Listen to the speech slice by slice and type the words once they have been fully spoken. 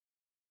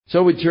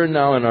So we turn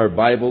now in our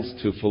Bibles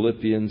to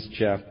Philippians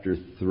chapter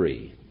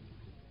 3.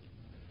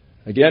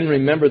 Again,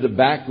 remember the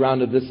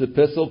background of this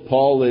epistle.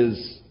 Paul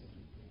is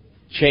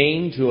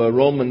chained to a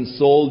Roman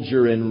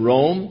soldier in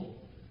Rome,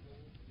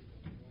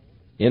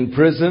 in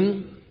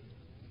prison,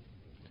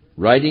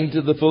 writing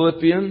to the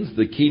Philippians.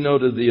 The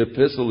keynote of the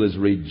epistle is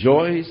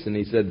rejoice, and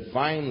he said,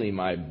 "Finally,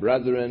 my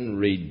brethren,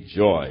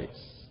 rejoice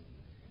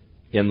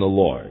in the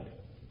Lord."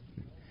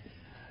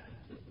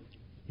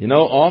 You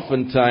know,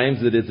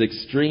 oftentimes it is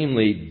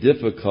extremely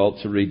difficult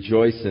to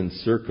rejoice in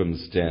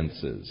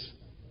circumstances.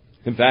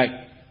 In fact,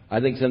 I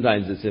think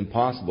sometimes it's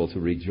impossible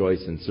to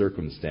rejoice in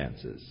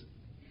circumstances.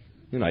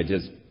 I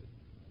just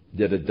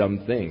did a dumb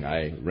thing.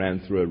 I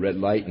ran through a red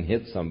light and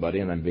hit somebody,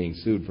 and I'm being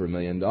sued for $1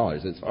 million.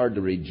 It's hard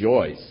to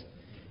rejoice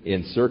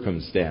in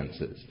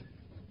circumstances.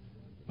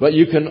 But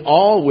you can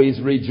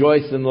always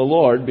rejoice in the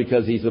Lord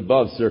because He's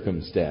above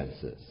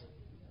circumstances.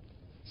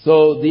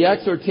 So the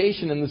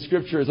exhortation in the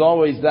Scripture is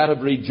always that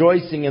of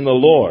rejoicing in the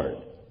Lord.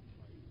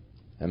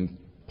 And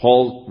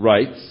Paul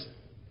writes,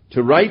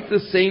 "To write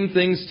the same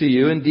things to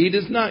you indeed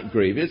is not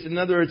grievous." In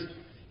other words,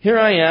 here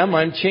I am,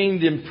 I'm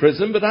chained in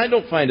prison, but I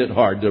don't find it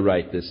hard to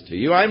write this to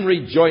you. I'm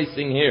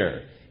rejoicing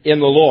here in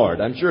the Lord.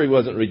 I'm sure he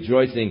wasn't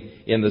rejoicing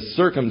in the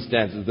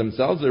circumstances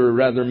themselves. They were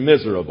rather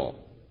miserable.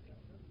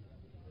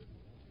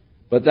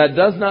 But that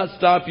does not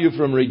stop you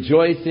from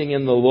rejoicing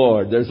in the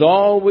Lord. There's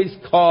always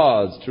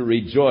cause to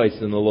rejoice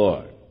in the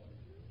Lord.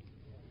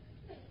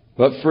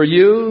 But for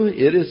you,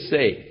 it is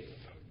safe.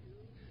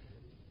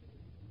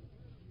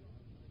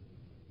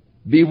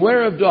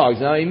 Beware of dogs.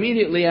 Now,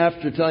 immediately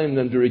after telling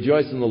them to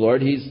rejoice in the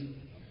Lord, he's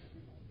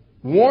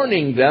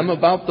warning them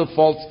about the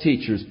false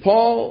teachers.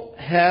 Paul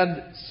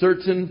had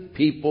certain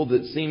people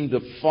that seemed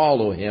to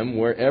follow him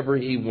wherever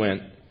he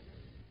went,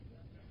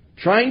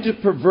 trying to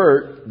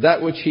pervert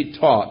that which he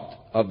taught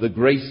of the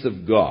grace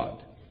of God.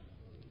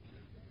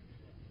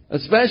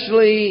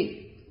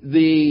 Especially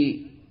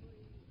the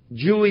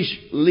Jewish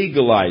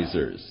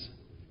legalizers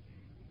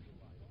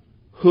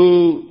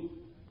who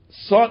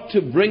sought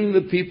to bring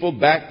the people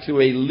back to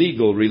a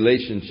legal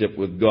relationship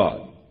with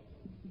God,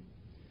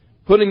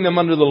 putting them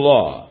under the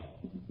law,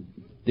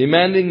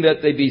 demanding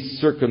that they be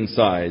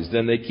circumcised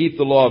and they keep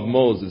the law of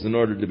Moses in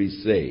order to be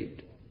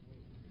saved,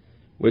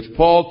 which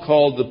Paul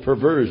called the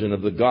perversion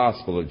of the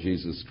gospel of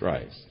Jesus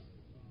Christ.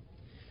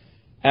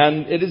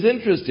 And it is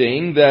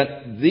interesting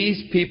that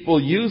these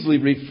people usually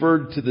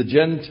referred to the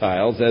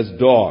Gentiles as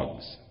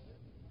dogs.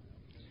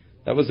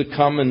 That was a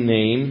common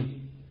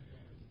name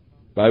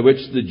by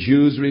which the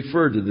Jews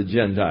referred to the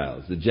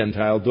Gentiles, the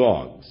Gentile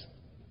dogs.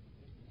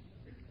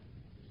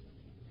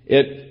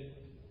 It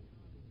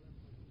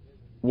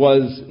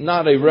was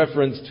not a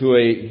reference to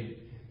a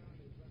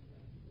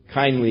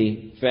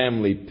kindly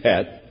family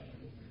pet,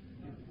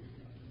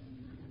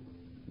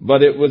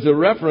 but it was a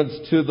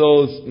reference to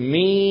those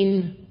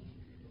mean,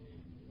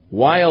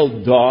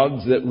 wild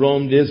dogs that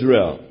roamed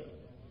Israel,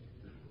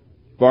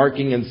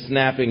 barking and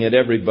snapping at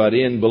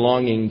everybody and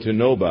belonging to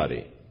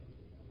nobody.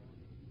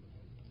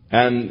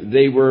 And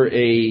they were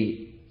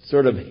a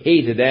sort of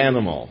hated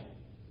animal.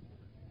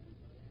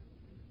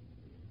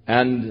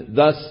 And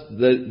thus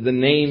the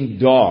name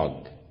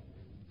dog,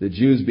 the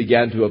Jews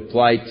began to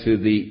apply to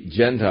the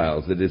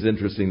Gentiles. It is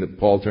interesting that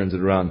Paul turns it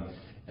around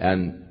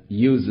and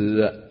uses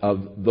it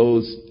of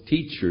those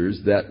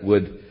teachers that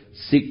would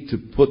seek to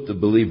put the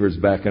believers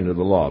back under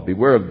the law.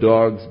 Beware of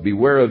dogs.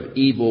 Beware of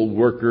evil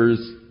workers.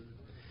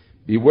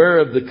 Beware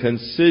of the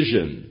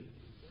concision.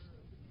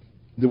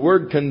 The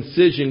word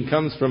concision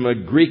comes from a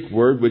Greek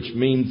word which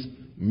means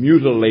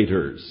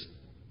mutilators.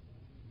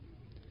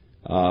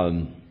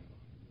 Paul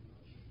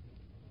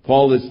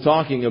is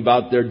talking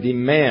about their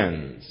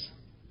demands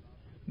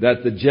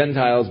that the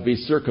Gentiles be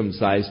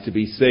circumcised to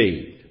be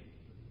saved.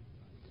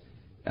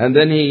 And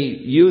then he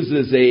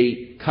uses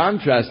a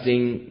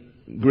contrasting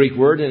Greek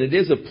word, and it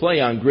is a play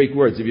on Greek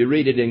words. If you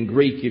read it in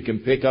Greek, you can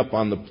pick up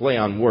on the play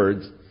on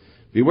words.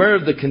 Beware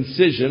of the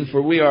concision,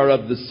 for we are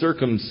of the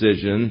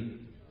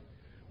circumcision,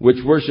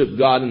 which worship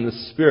God in the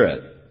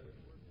Spirit.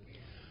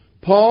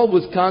 Paul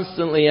was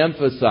constantly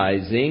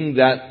emphasizing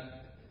that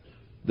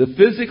the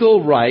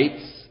physical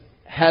rites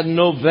had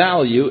no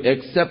value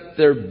except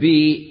there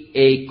be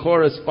a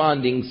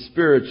corresponding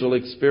spiritual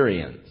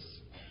experience.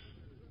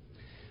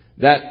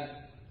 That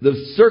the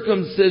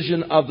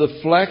circumcision of the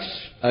flesh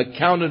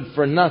accounted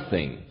for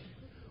nothing.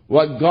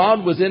 What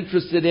God was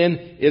interested in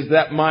is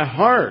that my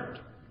heart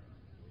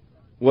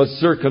was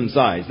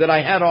circumcised, that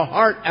I had a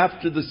heart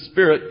after the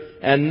Spirit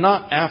and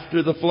not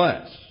after the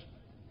flesh.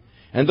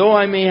 And though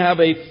I may have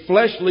a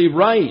fleshly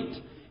right,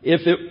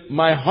 if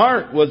my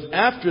heart was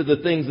after the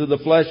things of the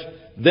flesh,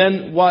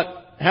 then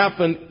what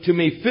happened to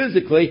me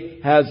physically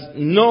has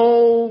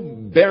no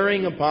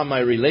bearing upon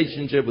my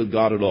relationship with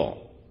God at all.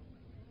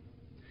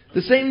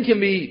 The same can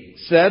be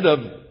said of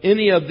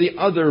any of the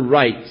other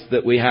rites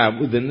that we have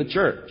within the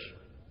church.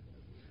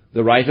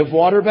 The rite of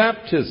water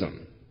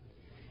baptism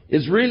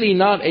is really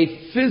not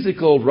a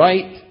physical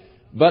rite,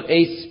 but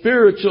a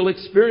spiritual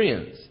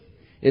experience.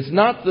 It's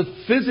not the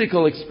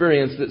physical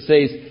experience that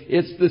saves.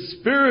 It's the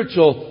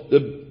spiritual,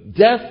 the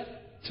death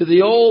to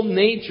the old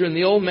nature and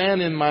the old man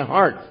in my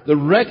heart, the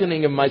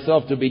reckoning of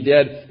myself to be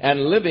dead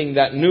and living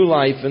that new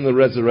life in the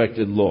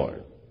resurrected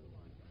Lord.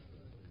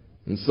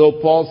 And so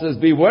Paul says,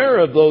 beware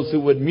of those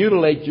who would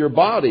mutilate your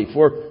body,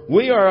 for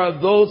we are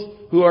of those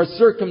who are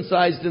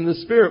circumcised in the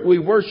Spirit. We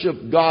worship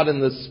God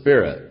in the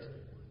Spirit.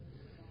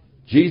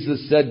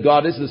 Jesus said,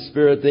 God is a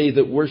Spirit. They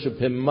that worship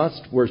Him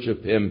must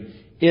worship Him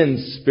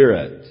in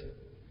spirit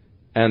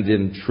and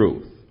in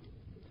truth.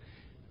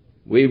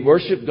 We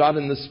worship God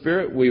in the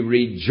Spirit. We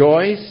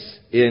rejoice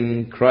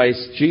in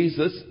Christ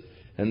Jesus.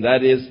 And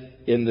that is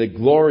in the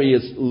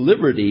glorious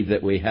liberty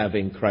that we have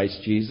in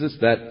Christ Jesus.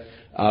 That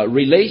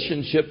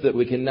relationship that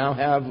we can now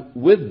have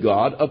with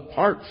God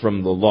apart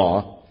from the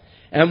law.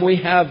 And we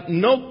have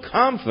no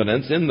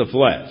confidence in the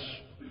flesh.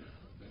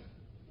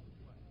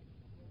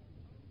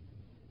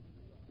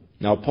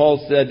 Now,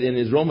 Paul said in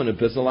his Roman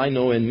epistle, I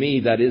know in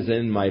me, that is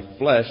in my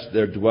flesh,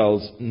 there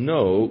dwells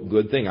no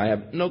good thing. I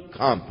have no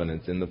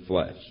confidence in the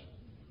flesh.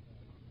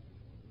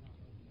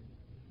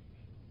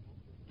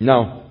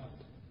 Now,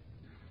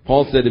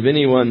 Paul said if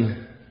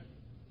anyone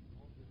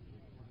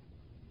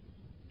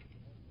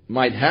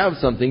might have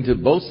something to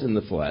boast in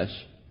the flesh,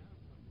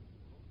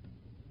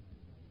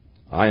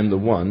 I am the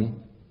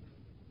one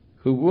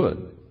who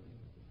would.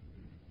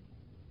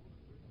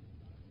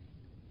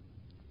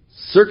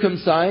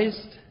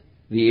 Circumcised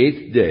the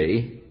 8th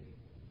day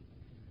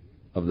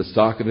of the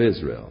stock of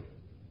Israel,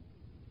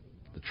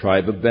 the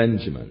tribe of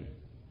Benjamin,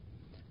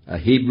 a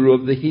Hebrew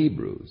of the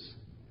Hebrews,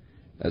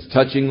 as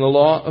touching the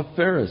law of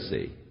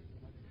Pharisee,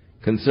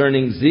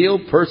 concerning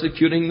zeal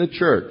persecuting the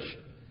church,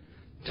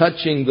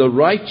 touching the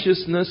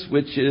righteousness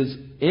which is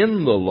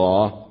in the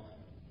law,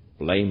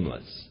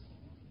 blameless.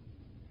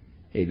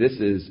 Hey, this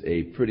is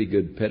a pretty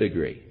good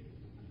pedigree.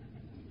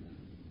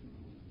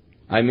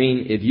 I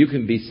mean, if you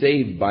can be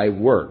saved by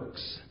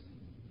works,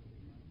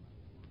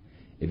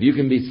 if you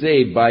can be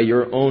saved by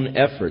your own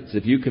efforts,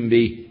 if you can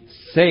be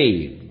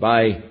saved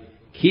by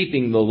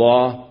keeping the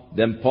law,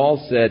 then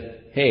Paul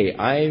said, hey,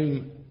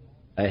 I'm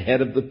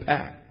ahead of the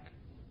pack.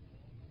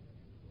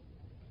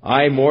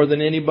 I more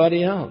than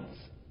anybody else.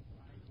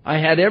 I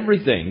had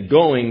everything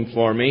going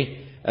for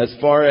me as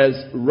far as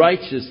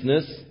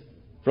righteousness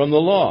from the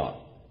law.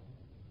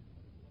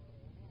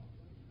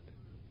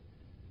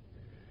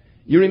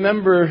 You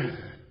remember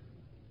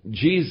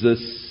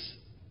Jesus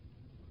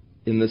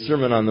in the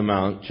Sermon on the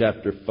Mount,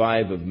 chapter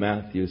 5 of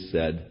Matthew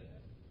said,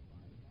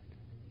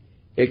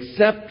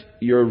 except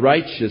your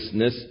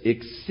righteousness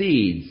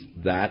exceeds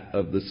that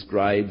of the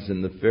scribes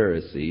and the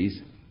Pharisees,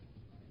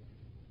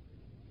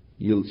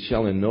 you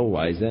shall in no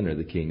wise enter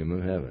the kingdom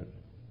of heaven.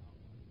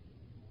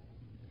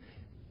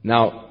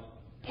 Now,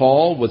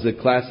 Paul was a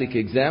classic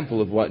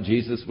example of what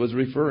Jesus was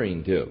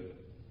referring to.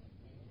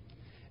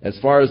 As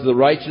far as the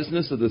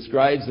righteousness of the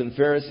scribes and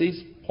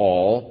Pharisees,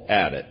 Paul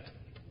had it.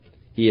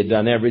 He had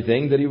done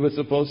everything that he was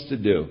supposed to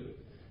do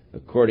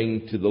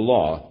according to the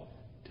law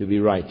to be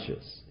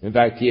righteous. In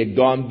fact, he had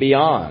gone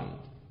beyond.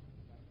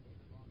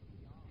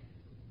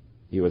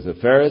 He was a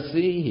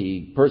Pharisee.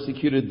 He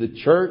persecuted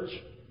the church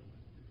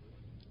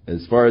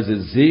as far as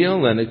his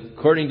zeal, and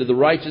according to the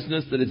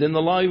righteousness that is in the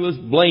law, he was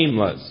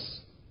blameless.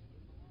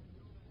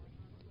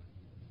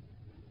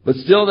 But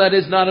still, that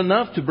is not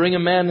enough to bring a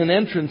man an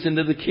entrance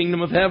into the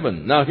kingdom of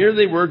heaven. Now, here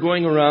they were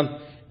going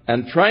around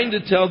and trying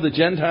to tell the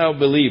Gentile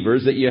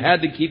believers that you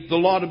had to keep the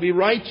law to be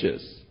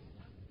righteous.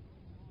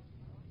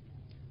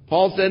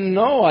 Paul said,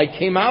 no, I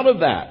came out of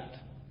that.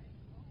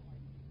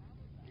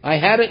 I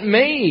had it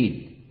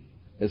made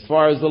as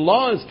far as the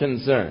law is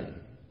concerned.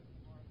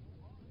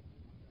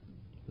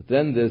 But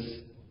then this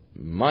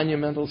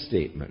monumental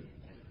statement.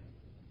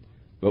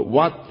 But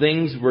what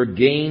things were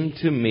gained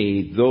to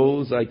me,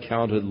 those I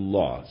counted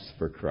loss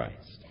for Christ.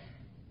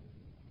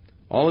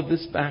 All of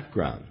this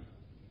background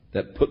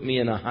that put me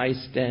in a high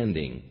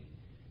standing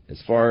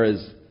as far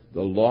as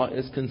the law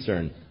is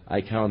concerned,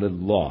 I counted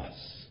loss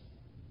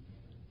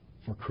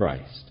for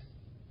Christ.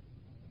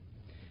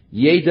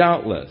 Yea,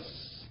 doubtless.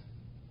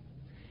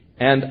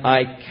 And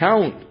I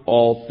count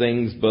all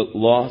things but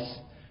loss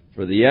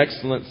for the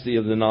excellency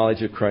of the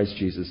knowledge of Christ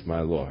Jesus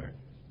my Lord.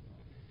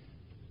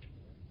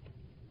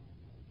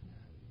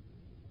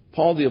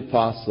 Paul the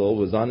Apostle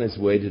was on his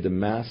way to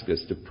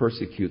Damascus to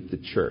persecute the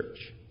church.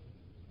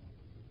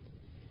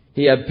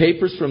 He had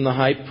papers from the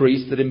high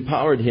priest that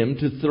empowered him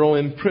to throw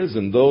in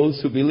prison those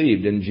who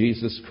believed in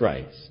Jesus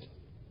Christ.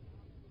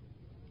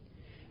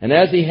 And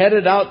as he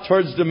headed out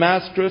towards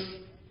Damascus,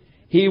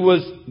 he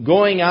was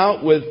going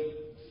out with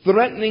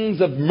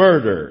threatenings of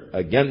murder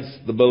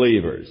against the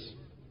believers.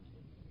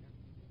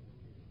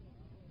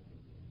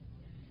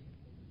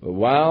 But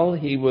while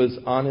he was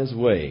on his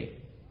way,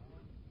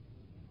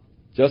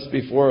 just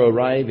before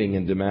arriving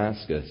in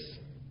Damascus,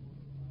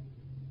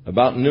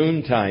 about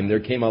noontime, there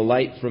came a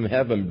light from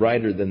heaven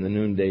brighter than the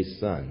noonday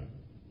sun.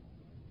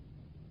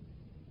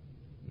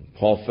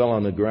 Paul fell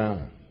on the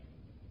ground.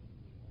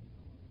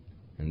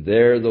 And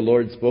there the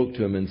Lord spoke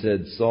to him and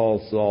said,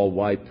 Saul, Saul,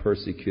 why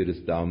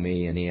persecutest thou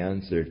me? And he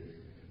answered,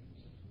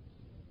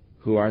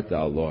 Who art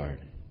thou, Lord,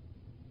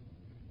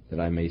 that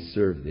I may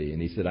serve thee?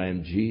 And he said, I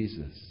am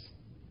Jesus.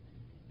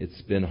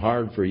 It's been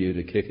hard for you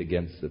to kick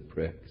against the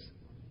pricks.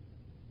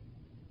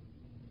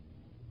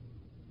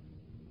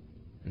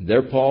 And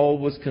there Paul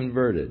was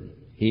converted.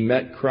 He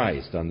met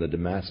Christ on the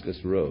Damascus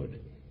road.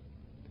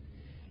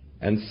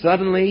 And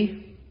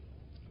suddenly,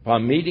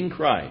 upon meeting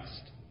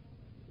Christ,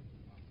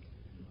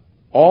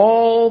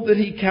 all that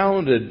he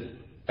counted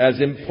as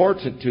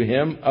important to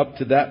him up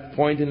to that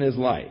point in his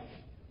life,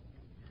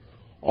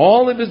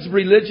 all of his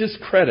religious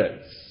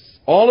credits,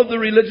 all of the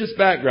religious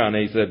background,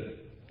 he said,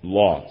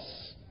 loss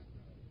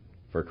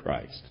for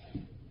Christ.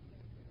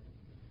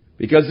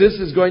 Because this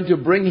is going to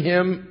bring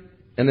him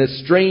an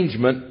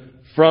estrangement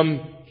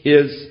from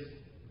his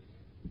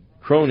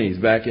cronies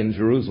back in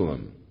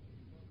Jerusalem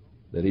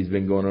that he's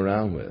been going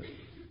around with.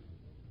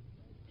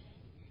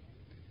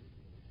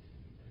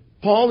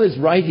 Paul is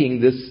writing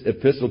this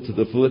epistle to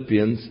the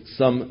Philippians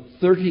some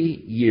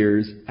 30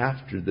 years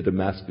after the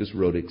Damascus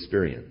Road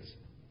experience.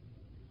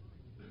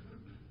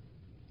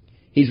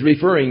 He's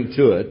referring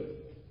to it.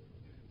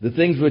 The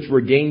things which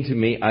were gained to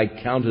me, I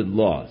counted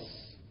loss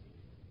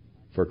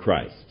for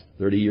Christ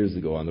 30 years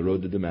ago on the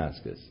road to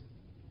Damascus.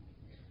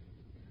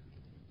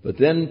 But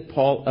then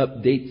Paul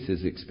updates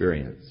his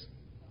experience.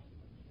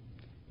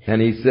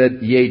 And he said,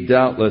 Yea,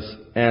 doubtless,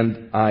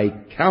 and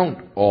I count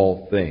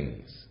all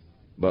things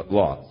but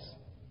loss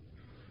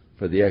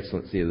for the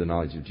excellency of the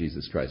knowledge of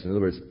Jesus Christ. In other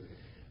words,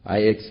 I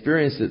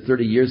experienced it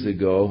 30 years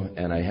ago,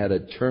 and I had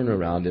a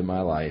turnaround in my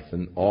life.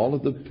 And all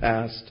of the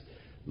past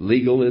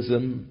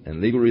legalism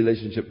and legal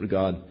relationship with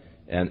God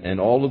and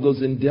all of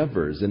those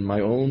endeavors in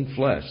my own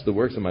flesh, the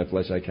works of my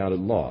flesh, I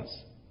counted loss.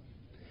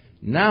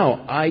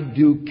 Now I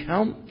do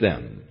count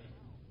them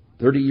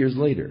 30 years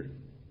later.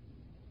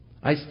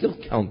 I still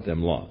count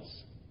them loss.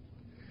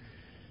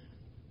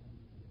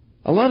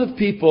 A lot of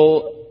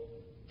people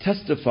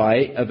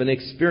testify of an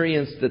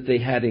experience that they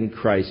had in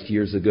Christ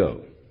years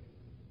ago.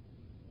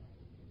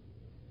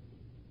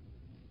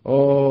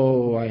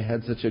 Oh, I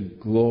had such a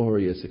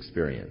glorious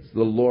experience.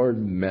 The Lord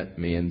met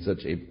me in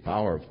such a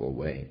powerful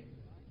way.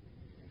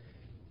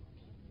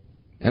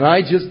 And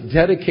I just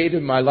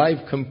dedicated my life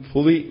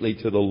completely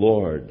to the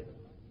Lord.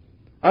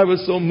 I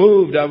was so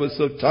moved, I was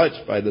so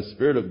touched by the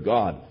Spirit of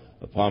God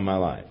upon my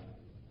life.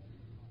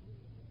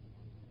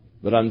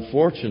 But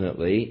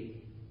unfortunately,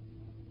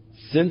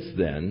 since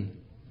then,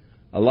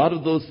 a lot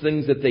of those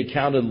things that they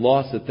counted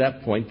loss at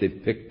that point,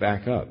 they've picked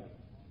back up.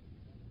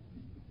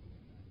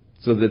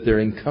 So that they're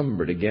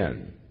encumbered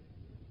again.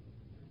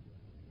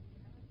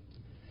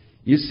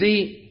 You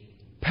see,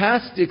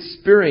 past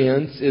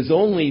experience is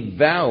only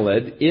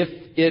valid if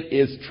it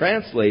is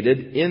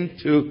translated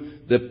into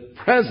the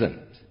present.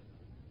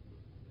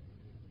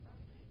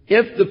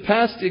 If the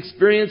past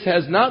experience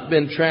has not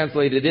been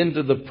translated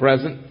into the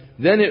present,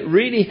 then it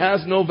really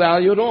has no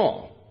value at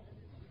all.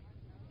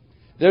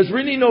 There's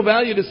really no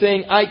value to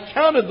saying, I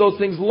counted those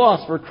things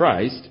lost for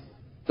Christ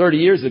 30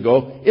 years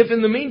ago, if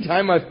in the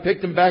meantime I've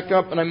picked them back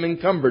up and I'm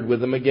encumbered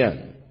with them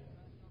again.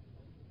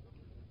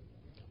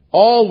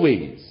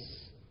 Always,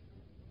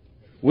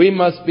 we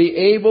must be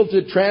able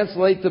to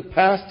translate the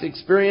past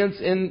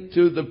experience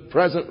into the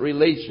present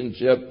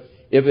relationship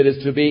if it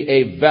is to be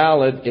a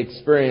valid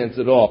experience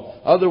at all.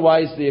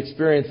 Otherwise, the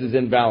experience is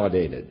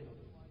invalidated.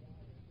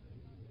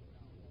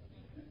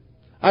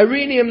 I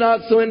really am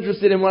not so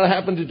interested in what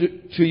happened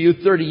to you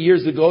 30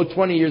 years ago,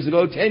 20 years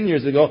ago, 10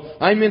 years ago.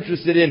 I'm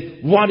interested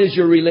in what is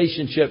your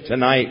relationship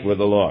tonight with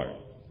the Lord.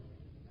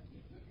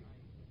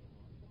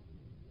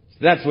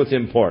 That's what's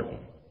important.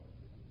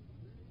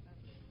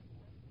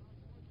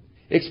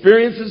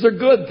 Experiences are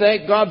good,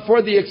 thank God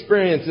for the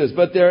experiences,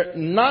 but they're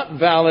not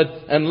valid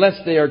unless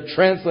they are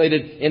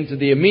translated into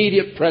the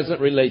immediate present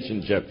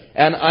relationship.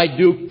 And I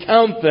do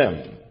count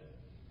them,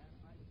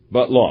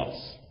 but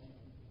loss.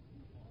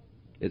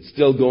 It's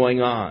still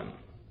going on.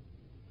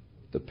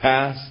 The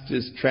past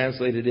is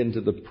translated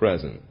into the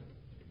present.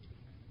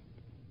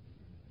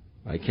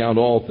 I count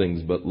all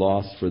things but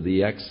loss for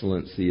the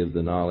excellency of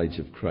the knowledge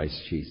of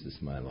Christ Jesus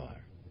my Lord.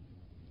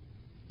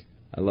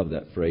 I love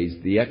that phrase,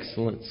 the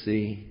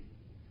excellency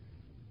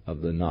of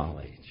the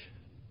knowledge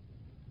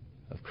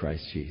of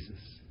Christ Jesus.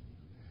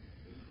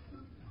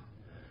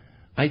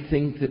 I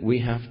think that we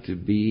have to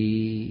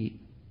be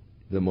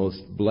the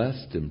most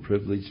blessed and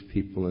privileged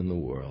people in the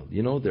world.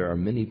 You know, there are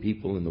many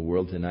people in the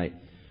world tonight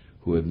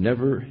who have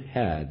never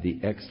had the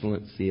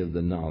excellency of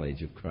the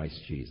knowledge of Christ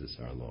Jesus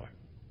our Lord.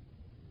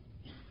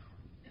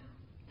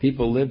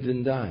 People lived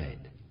and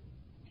died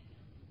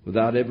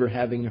without ever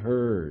having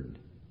heard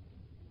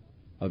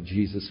of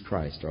Jesus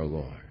Christ our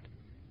Lord.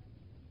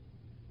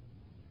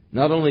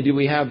 Not only do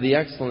we have the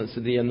excellence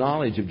of the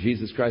knowledge of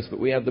Jesus Christ, but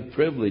we have the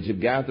privilege of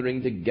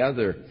gathering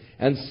together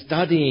and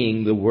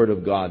studying the Word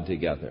of God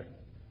together.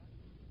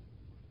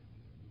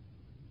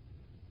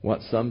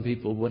 What some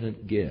people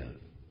wouldn't give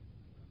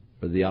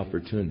for the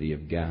opportunity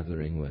of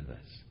gathering with us.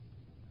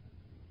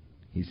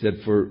 He said,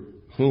 For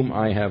whom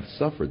I have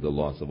suffered the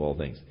loss of all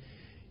things.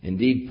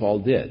 Indeed, Paul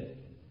did.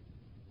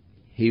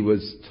 He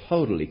was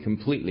totally,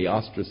 completely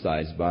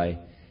ostracized by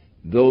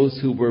those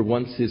who were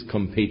once his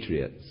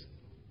compatriots,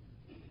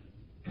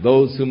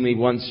 those whom he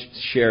once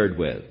shared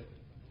with.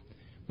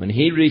 When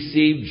he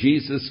received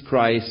Jesus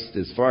Christ,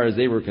 as far as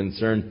they were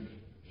concerned,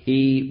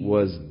 he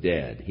was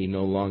dead. He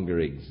no longer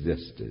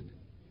existed.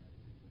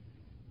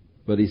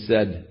 But he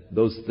said,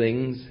 those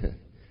things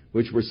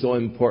which were so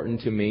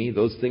important to me,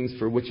 those things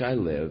for which I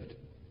lived,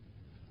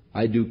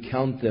 I do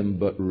count them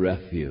but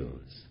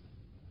refuse,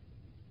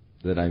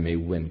 that I may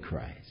win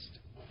Christ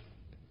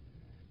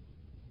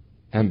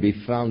and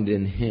be found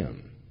in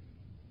Him,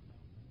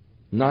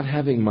 not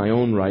having my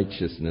own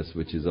righteousness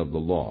which is of the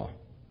law,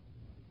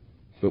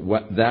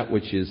 but that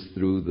which is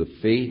through the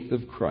faith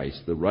of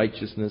Christ, the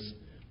righteousness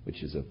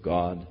which is of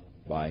God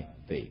by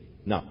faith.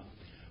 Now,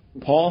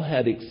 Paul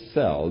had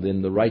excelled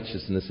in the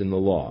righteousness in the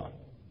law.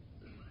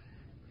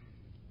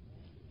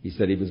 He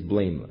said he was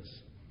blameless.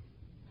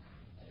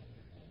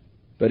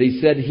 But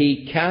he said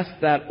he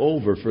cast that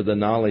over for the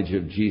knowledge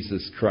of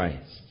Jesus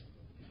Christ.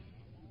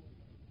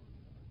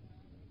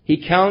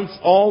 He counts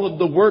all of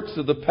the works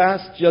of the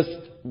past just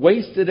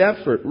wasted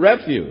effort,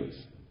 refuse.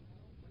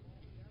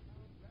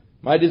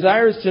 My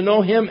desire is to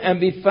know Him and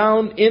be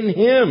found in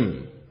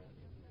Him.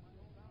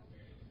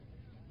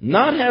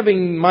 Not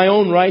having my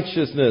own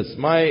righteousness,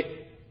 my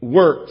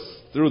works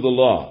through the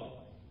law,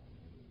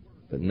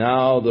 but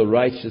now the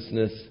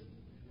righteousness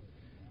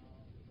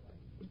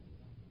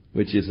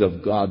which is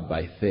of God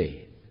by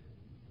faith.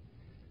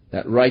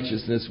 That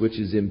righteousness which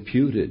is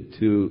imputed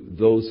to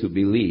those who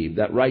believe.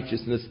 That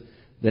righteousness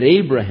that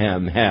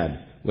Abraham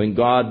had when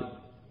God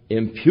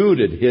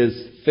imputed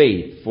his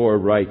faith for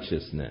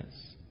righteousness.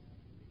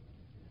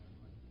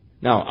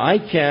 Now, I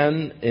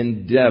can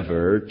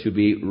endeavor to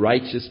be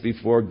righteous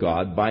before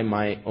God by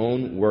my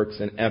own works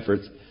and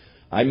efforts.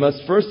 I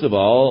must first of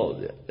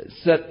all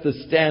set the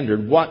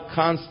standard. What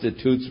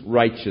constitutes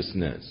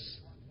righteousness?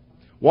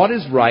 What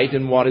is right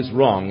and what is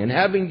wrong? And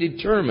having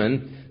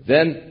determined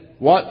then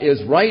what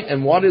is right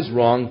and what is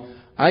wrong,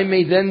 I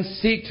may then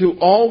seek to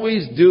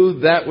always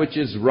do that which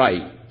is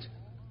right.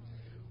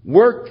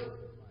 Work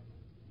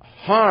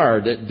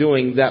hard at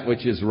doing that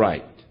which is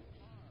right.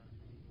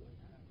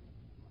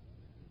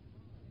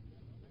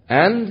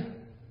 And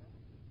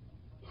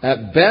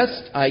at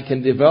best, I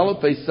can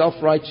develop a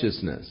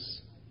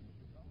self-righteousness.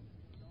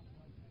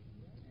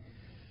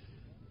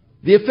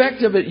 The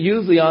effect of it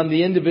usually on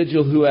the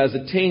individual who has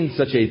attained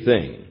such a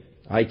thing.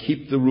 I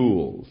keep the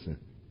rules.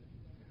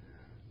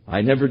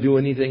 I never do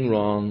anything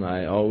wrong.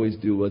 I always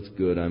do what's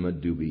good. I'm a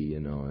doobie,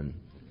 and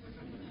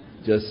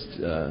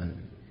just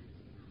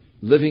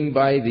living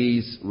by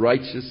these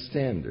righteous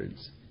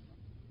standards.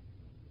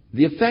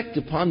 The effect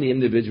upon the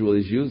individual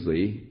is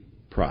usually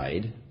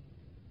pride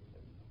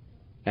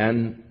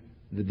and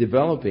the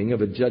developing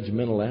of a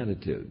judgmental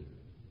attitude.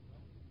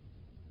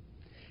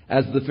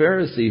 As the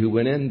Pharisee who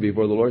went in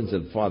before the Lord and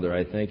said, Father,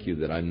 I thank you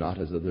that I'm not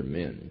as other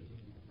men.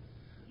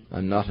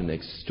 I'm not an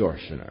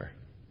extortioner.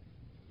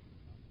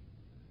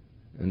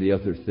 And the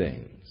other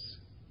things.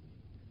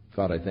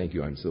 God, I thank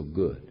you I'm so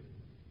good.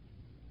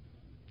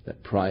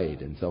 That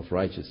pride and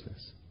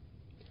self-righteousness.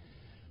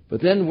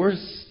 But then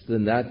worse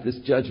than that, this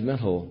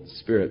judgmental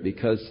spirit,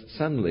 because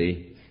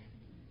suddenly,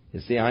 you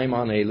see, I'm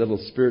on a little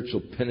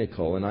spiritual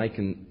pinnacle, and I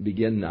can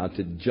begin now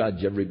to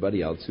judge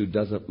everybody else who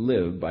doesn't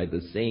live by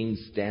the same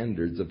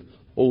standards of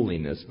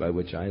holiness by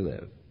which I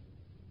live.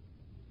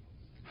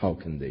 How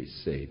can they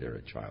say they're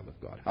a child of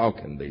God? How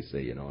can they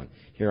say, and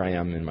here I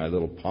am in my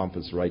little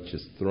pompous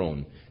righteous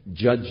throne,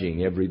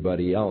 judging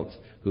everybody else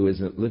who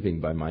isn't living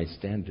by my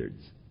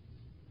standards?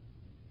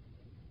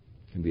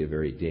 It can be a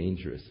very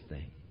dangerous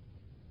thing.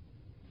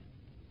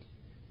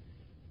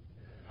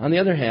 On the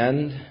other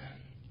hand,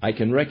 I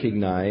can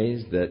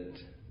recognize that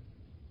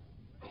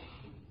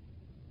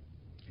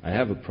I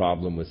have a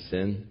problem with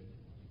sin,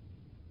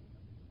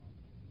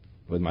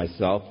 with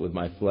myself, with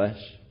my flesh.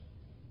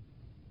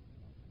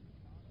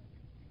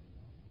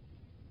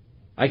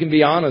 I can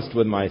be honest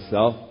with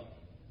myself.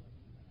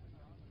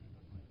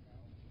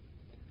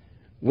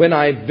 When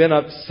I've been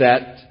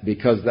upset,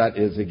 because that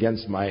is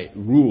against my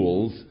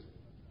rules,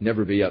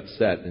 never be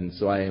upset, and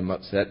so I am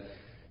upset,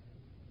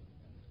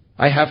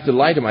 I have to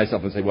lie to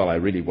myself and say, well, I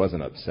really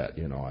wasn't upset.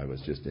 I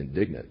was just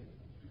indignant.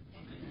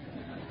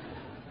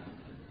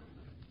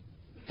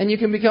 And you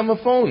can become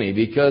a phony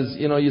because,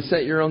 you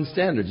set your own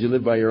standards. You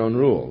live by your own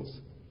rules.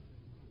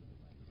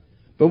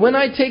 But when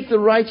I take the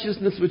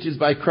righteousness which is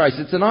by Christ,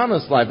 it's an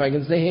honest life. I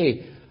can say,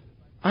 hey,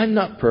 I'm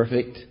not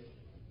perfect,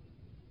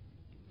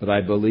 but I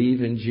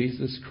believe in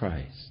Jesus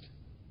Christ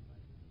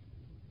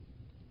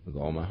with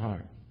all my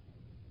heart.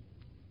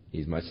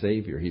 He's my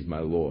Savior. He's my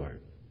Lord.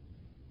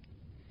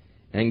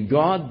 And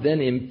God then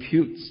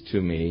imputes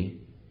to me,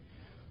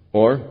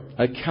 or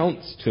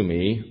accounts to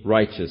me,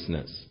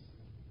 righteousness.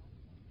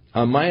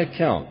 On my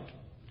account,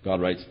 God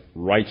writes,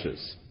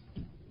 righteous.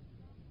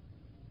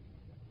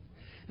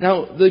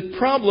 Now, the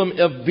problem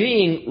of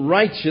being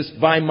righteous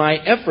by my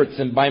efforts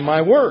and by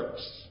my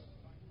works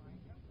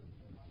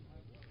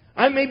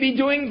I may be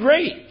doing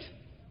great.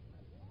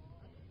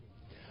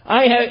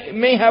 I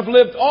may have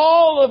lived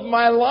all of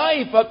my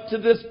life up to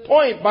this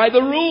point by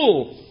the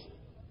rules.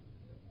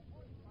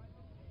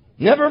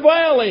 Never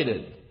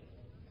violated.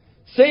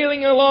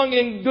 Sailing along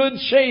in good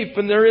shape,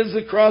 and there is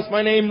across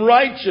my name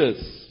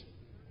righteous.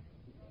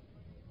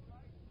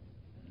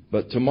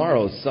 But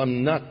tomorrow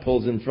some nut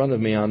pulls in front of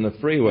me on the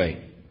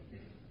freeway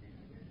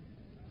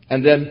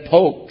and then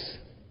pokes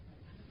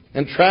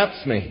and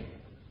traps me.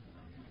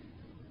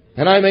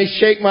 And I may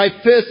shake my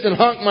fist and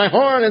honk my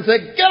horn and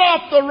say, "Get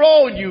off the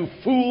road, you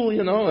fool,"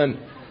 and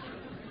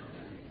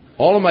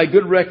all of my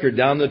good record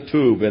down the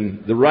tube,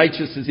 and the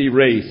righteous is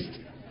erased.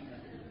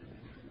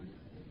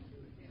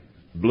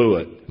 Blew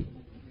it.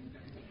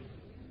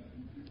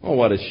 Oh,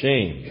 what a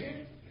shame.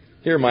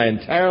 Here my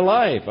entire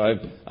life,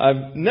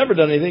 I've never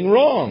done anything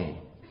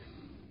wrong.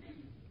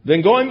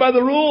 Been going by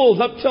the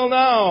rules up till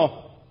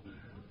now.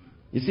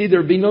 You see, there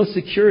would be no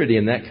security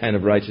in that kind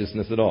of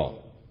righteousness at all.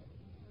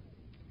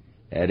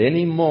 At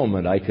any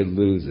moment I could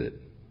lose it.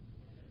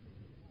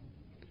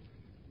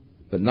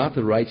 But not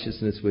the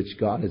righteousness which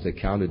God has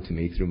accounted to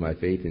me through my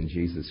faith in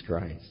Jesus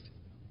Christ.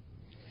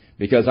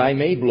 Because I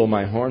may blow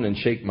my horn and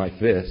shake my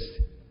fist,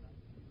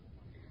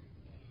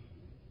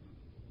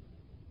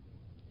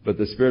 but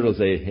the Spirit will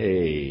say,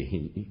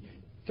 "Hey,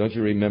 don't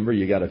you remember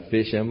you got a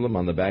fish emblem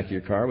on the back of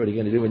your car? What are you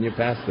going to do when you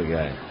pass the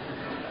guy?"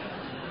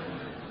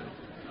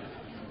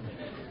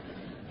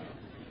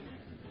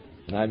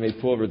 And I may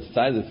pull over to the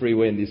side of the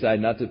freeway and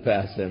decide not to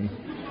pass him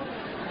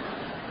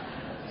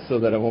so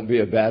that I won't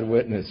be a bad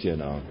witness,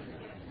 And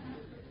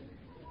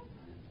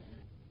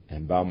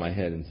bow my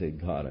head and say,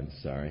 "God, I'm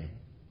sorry.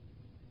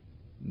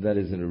 That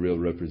isn't a real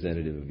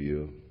representative of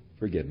you.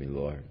 Forgive me,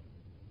 Lord."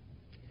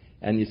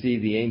 And you see,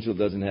 the angel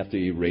doesn't have to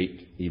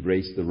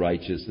erase the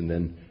righteous and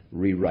then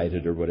rewrite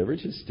it or whatever.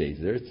 It just stays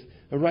there. It's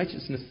a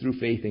righteousness through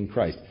faith in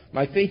Christ.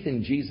 My faith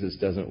in Jesus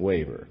doesn't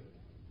waver.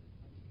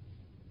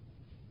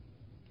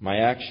 My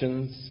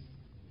actions,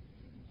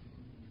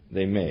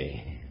 they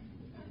may,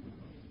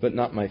 but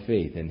not my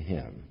faith in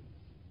Him.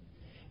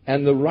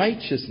 And the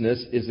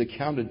righteousness is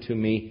accounted to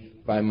me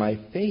by my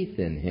faith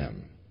in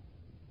Him.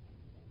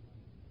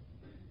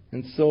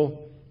 And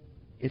so,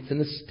 it's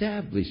an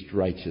established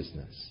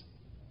righteousness.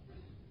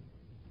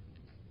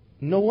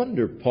 No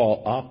wonder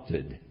Paul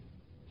opted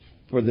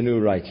for the new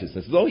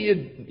righteousness. Though he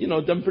had,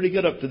 done pretty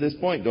good up to this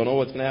point. Don't know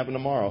what's going to happen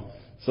tomorrow.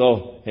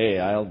 So, hey,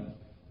 I'll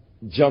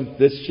jump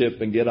this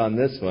ship and get on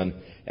this one.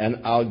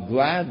 And I'll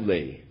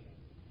gladly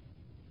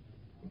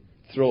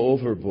throw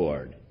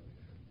overboard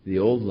the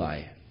old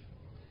life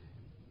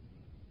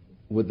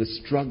with the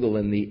struggle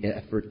and the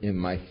effort in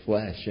my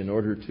flesh in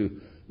order to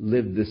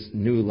live this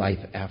new life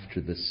after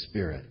the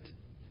Spirit.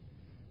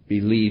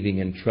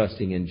 Believing and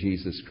trusting in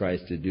Jesus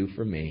Christ to do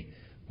for me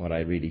what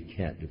I really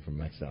can't do for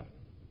myself.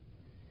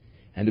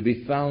 And to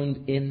be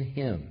found in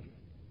Him.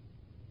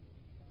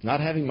 Not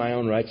having my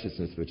own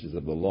righteousness, which is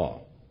of the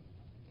law,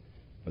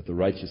 but the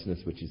righteousness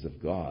which is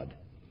of God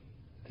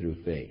through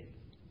faith.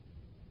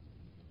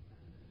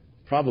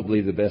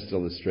 Probably the best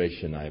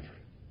illustration I've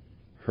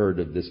heard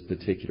of this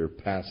particular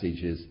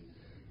passage is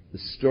the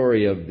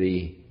story of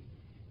the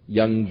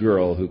young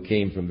girl who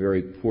came from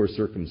very poor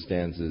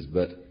circumstances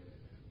but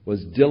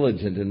was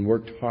diligent and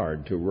worked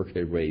hard to work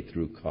her way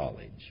through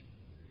college.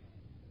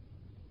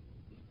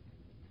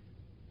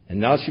 And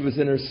now she was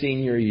in her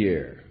senior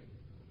year.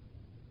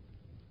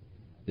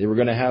 They were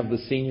going to have the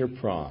senior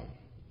prom.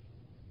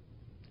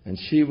 And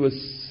she was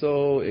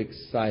so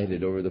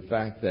excited over the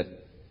fact that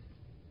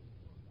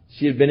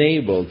she had been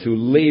able to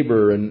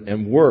labor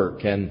and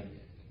work and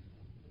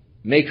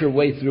make her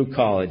way through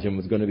college and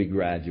was going to be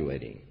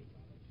graduating.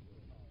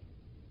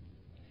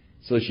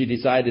 So she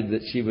decided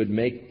that she would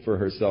make for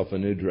herself a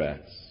new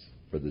dress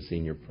for the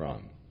senior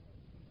prom.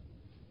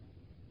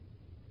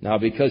 Now,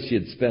 because she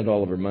had spent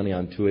all of her money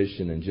on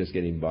tuition and just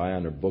getting by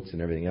on her books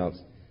and everything else,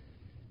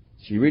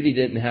 she really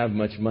didn't have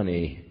much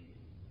money.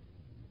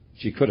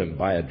 She couldn't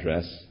buy a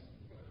dress,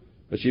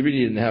 but she really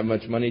didn't have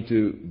much money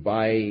to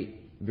buy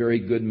very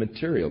good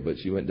material. But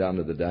she went down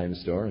to the dime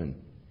store and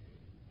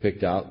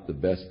picked out the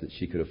best that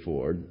she could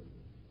afford,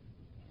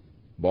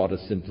 bought a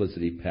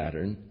Simplicity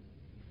pattern,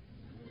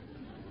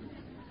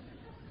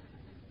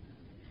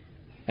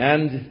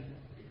 and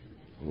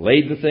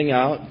laid the thing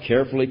out,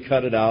 carefully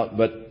cut it out,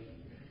 but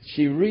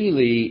she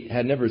really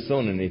had never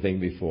sewn anything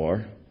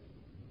before.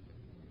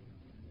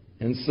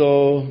 And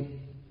so,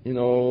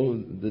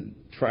 the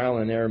trial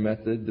and error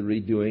method, the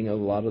redoing of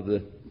a lot of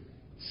the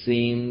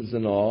seams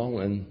and all,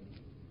 and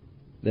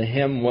the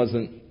hem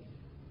wasn't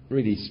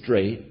really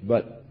straight,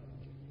 but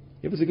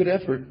it was a good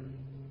effort.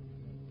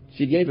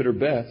 She gave it her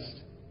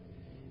best.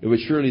 It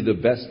was surely the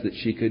best that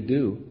she could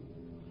do.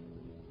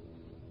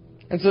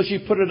 And so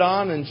she put it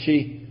on and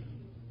she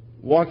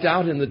walked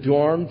out in the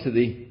dorm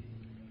to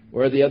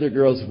where the other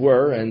girls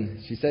were,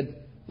 and she said,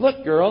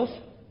 "Look, girls,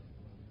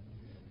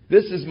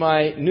 this is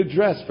my new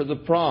dress for the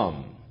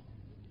prom.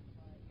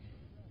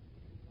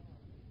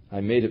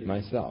 I made it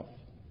myself."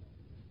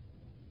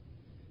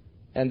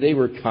 And they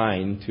were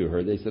kind to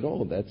her. They said,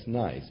 "Oh, that's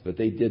nice." But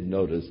they did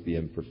notice the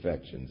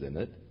imperfections in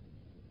it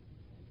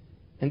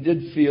and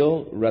did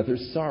feel rather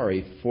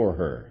sorry for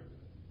her.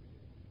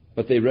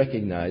 But they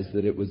recognized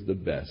that it was the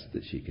best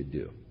that she could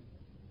do.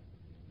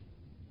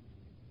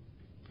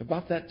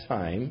 About that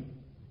time,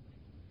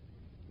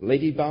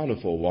 Lady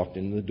Bountiful walked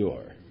in the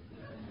door.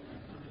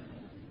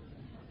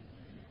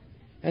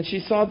 And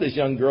she saw this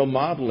young girl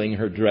modeling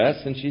her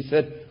dress, and she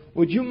said,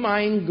 "Would you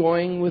mind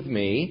going with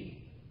me?"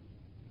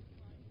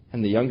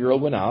 And the young girl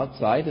went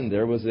outside, and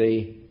there was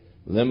a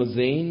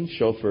limousine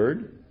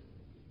chauffeured.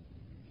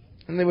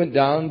 And they went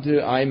down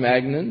to I.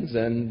 Magnon's,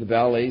 and the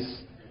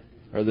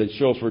the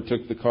chauffeur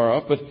took the car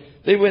off. But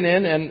they went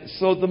in, and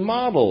so the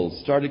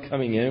models started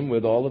coming in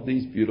with all of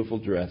these beautiful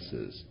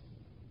dresses,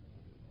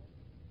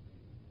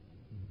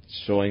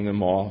 showing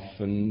them off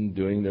and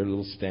doing their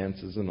little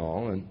stances and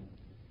all. And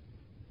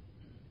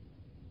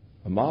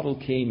a model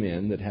came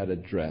in that had a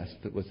dress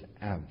that was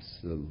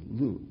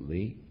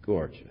absolutely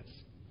gorgeous.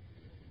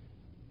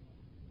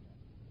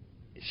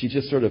 She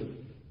just sort of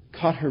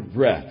caught her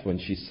breath when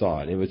she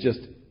saw it. It was just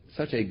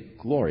such a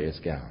glorious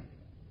gown.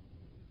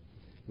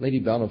 Lady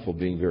Bountiful,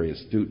 being very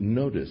astute,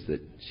 noticed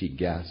that she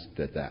gasped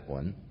at that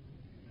one,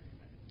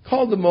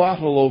 called the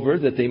model over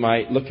that they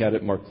might look at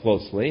it more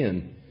closely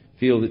and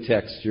feel the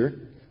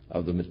texture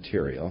of the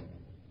material.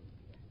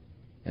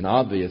 And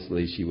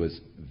obviously she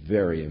was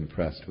very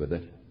impressed with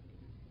it.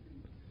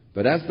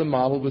 But as the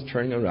model was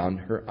turning around,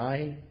 her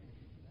eye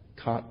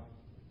caught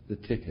the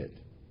ticket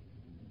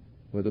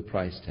with a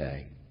price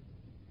tag,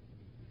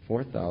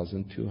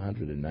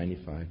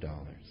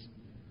 $4,295.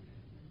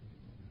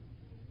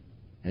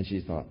 And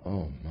she thought,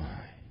 "Oh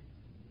my,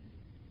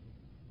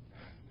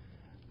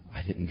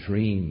 I didn't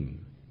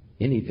dream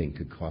anything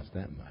could cost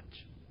that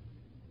much."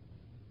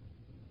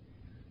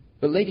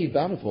 But Lady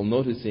Bountiful,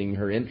 noticing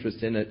her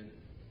interest in it,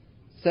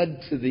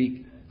 said to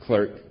the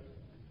clerk,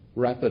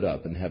 "Wrap it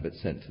up and have it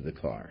sent to the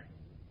car."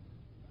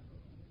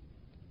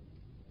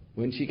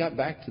 When she got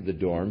back to the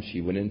dorm, she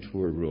went into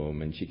her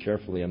room and she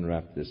carefully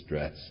unwrapped this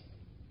dress,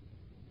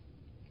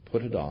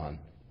 put it on.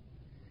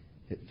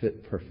 It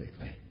fit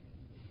perfectly.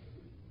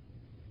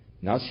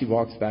 Now she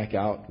walks back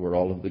out where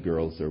all of the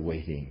girls are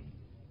waiting.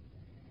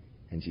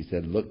 And she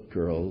said, "Look,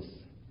 girls."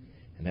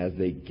 And as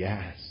they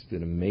gasped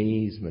in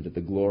amazement at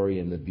the glory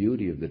and the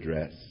beauty of the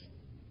dress,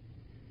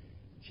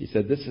 she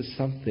said, "This is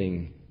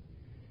something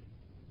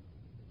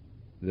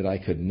that I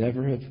could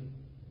never have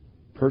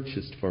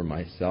purchased for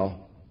myself.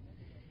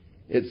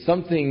 It's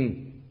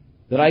something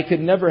that I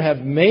could never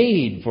have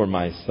made for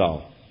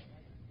myself,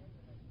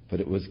 but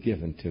it was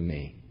given to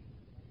me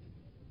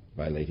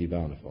by Lady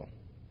Bountiful."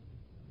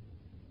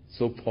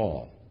 So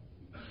Paul,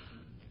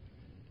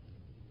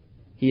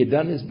 he had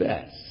done his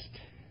best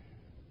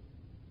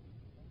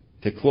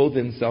to clothe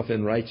himself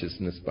in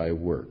righteousness by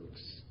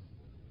works.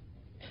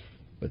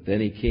 But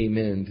then he came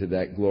into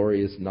that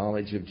glorious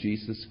knowledge of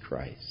Jesus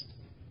Christ.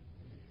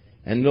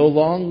 And no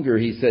longer,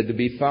 he said, to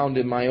be found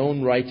in my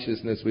own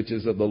righteousness, which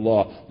is of the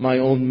law, my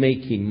own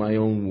making, my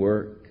own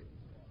work.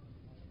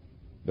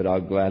 But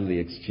I'll gladly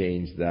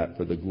exchange that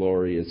for the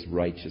glorious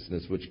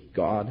righteousness which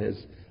God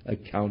has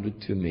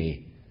accounted to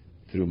me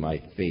through my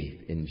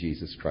faith in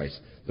Jesus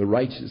Christ. The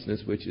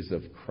righteousness which is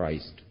of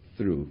Christ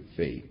through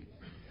faith.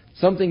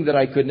 Something that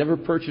I could never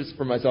purchase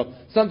for myself.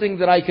 Something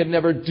that I could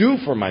never do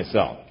for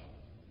myself.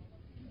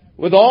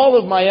 With all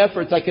of my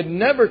efforts, I could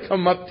never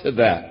come up to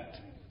that.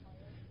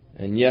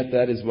 And yet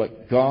that is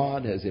what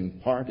God has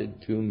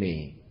imparted to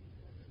me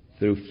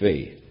through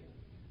faith.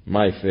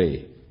 My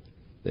faith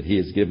that He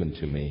has given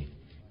to me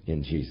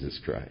in Jesus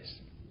Christ.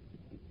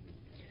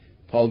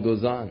 Paul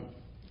goes on,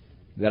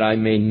 that I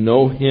may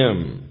know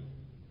Him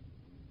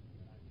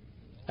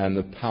and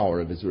the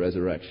power of His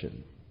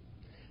resurrection.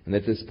 And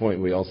at this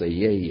point we all say,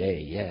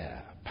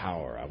 yeah,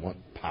 power. I want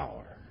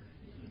power.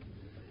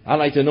 I'd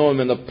like to know Him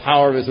in the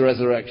power of His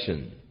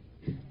resurrection.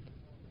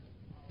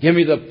 Give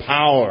me the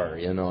power,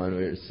 and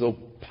we're so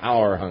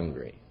power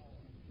hungry.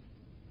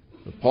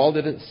 But Paul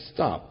didn't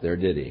stop there,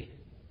 did he?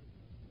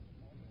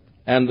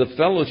 And the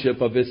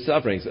fellowship of His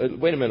sufferings.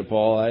 Wait a minute,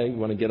 Paul, I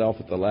want to get off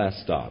at the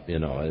last stop,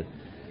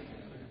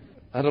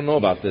 I don't know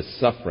about this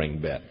suffering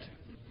bit.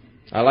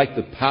 I like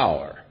the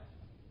power,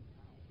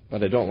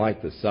 but I don't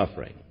like the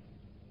suffering.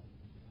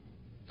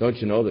 Don't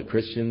you know that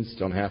Christians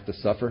don't have to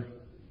suffer?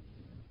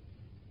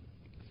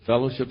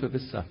 Fellowship of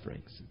His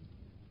sufferings.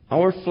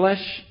 Our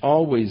flesh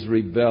always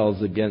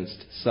rebels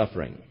against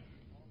suffering.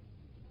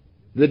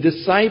 The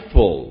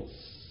disciples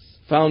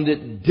found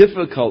it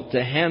difficult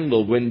to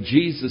handle when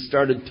Jesus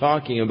started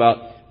talking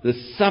about the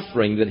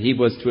suffering that He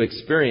was to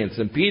experience.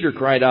 And Peter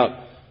cried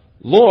out,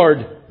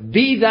 "Lord,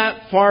 be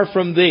that far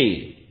from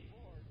Thee."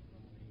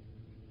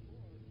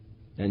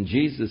 And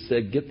Jesus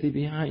said, "Get Thee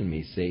behind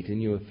me, Satan,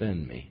 you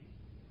offend me."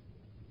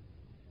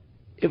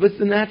 It was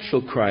the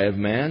natural cry of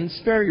man,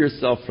 spare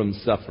yourself from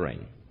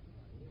suffering.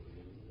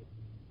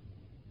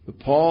 But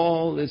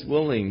Paul is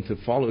willing to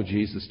follow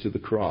Jesus to the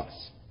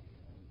cross.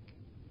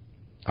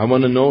 I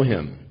want to know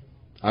Him.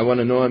 I want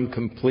to know Him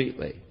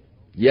completely.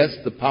 Yes,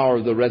 the power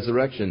of the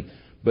resurrection,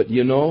 But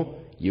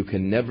you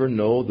can never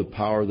know the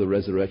power of the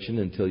resurrection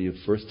until you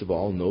first of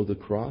all know the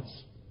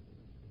cross.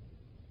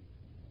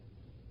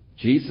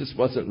 Jesus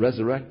wasn't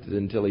resurrected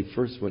until He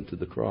first went to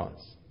the cross.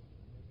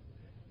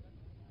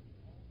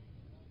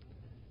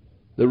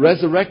 The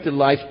resurrected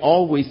life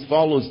always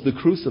follows the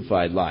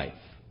crucified life.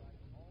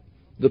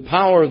 The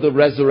power of the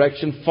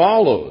resurrection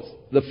follows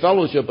the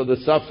fellowship of the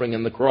suffering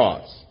and the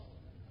cross.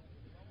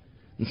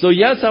 And so,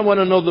 yes, I want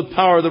to know the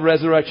power of the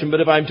resurrection,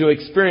 but if I'm to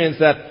experience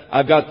that,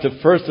 I've got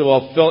to first of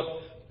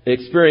all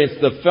experience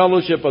the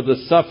fellowship of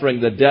the suffering,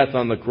 the death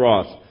on the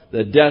cross,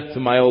 the death to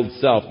my old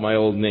self, my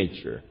old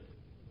nature.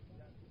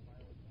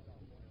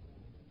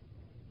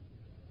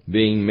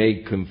 Being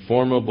made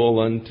conformable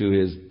unto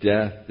His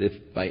death,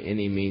 if by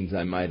any means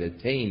I might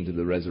attain to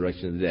the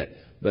resurrection of the dead.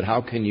 But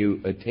how can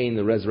you attain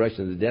the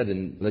resurrection of the dead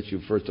unless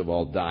you first of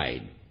all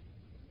died?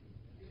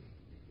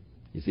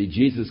 You see,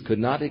 Jesus could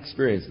not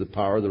experience the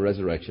power of the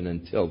resurrection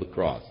until the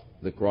cross.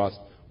 The cross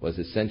was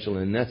essential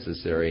and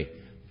necessary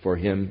for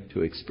Him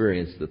to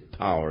experience the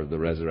power of the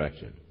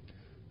resurrection.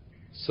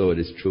 So it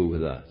is true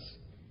with us.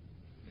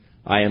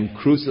 I am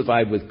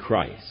crucified with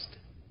Christ.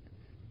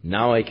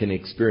 Now I can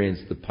experience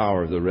the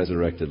power of the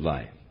resurrected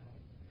life.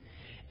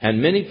 And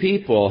many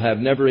people have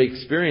never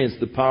experienced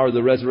the power of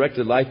the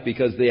resurrected life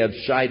because they have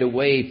shied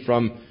away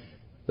from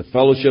the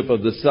fellowship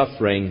of the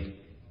suffering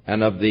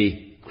and of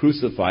the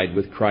crucified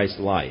with Christ's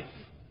life.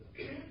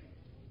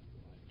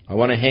 I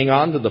want to hang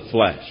on to the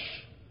flesh.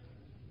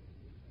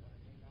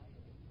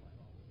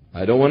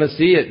 I don't want to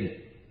see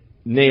it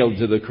nailed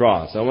to the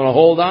cross. I want to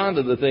hold on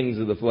to the things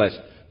of the flesh.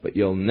 But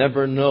you'll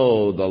never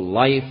know the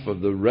life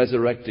of the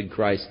resurrected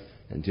Christ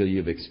until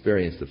you've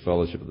experienced the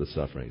fellowship of the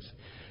sufferings.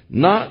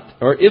 Not,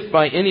 or if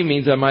by any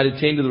means I might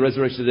attain to the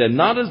resurrection of the dead,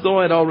 not as though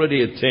I'd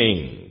already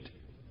attained.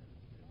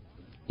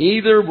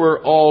 Either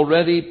were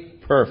already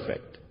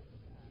perfect.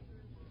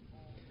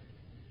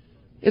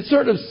 It's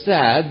sort of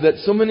sad that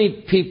so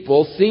many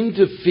people seem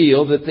to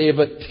feel that they have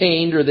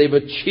attained or they've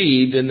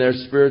achieved in their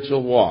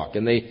spiritual walk.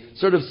 And they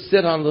sort of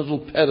sit on little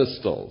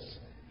pedestals,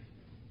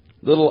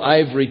 little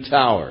ivory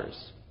towers.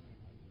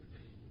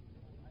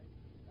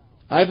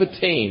 I've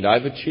attained,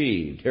 I've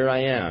achieved, here I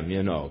am,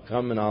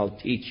 come and I'll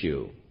teach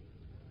you.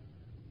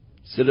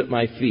 Sit at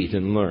my feet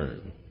and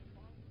learn.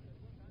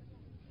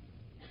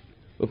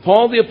 But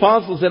Paul the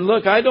Apostle said,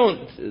 look, I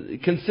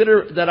don't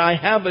consider that I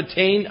have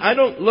attained. I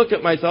don't look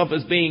at myself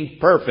as being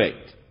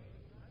perfect.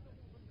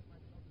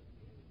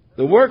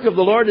 The work of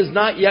the Lord is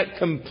not yet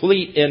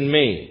complete in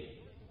me.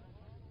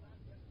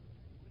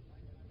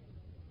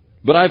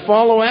 But I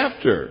follow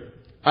after.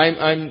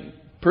 I'm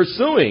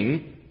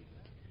pursuing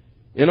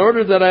in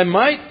order that I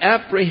might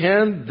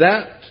apprehend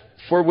that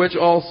for which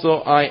also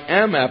I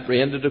am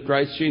apprehended of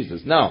Christ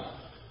Jesus. Now,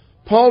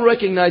 Paul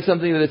recognized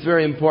something that is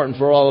very important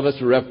for all of us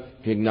to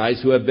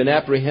recognize who have been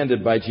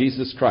apprehended by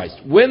Jesus Christ.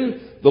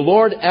 When the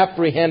Lord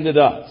apprehended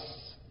us,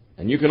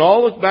 and you can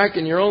all look back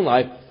in your own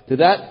life to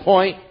that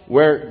point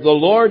where the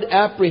Lord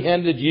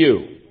apprehended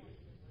you,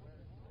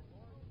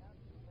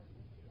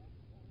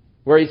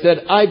 where He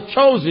said, I've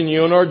chosen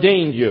you and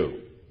ordained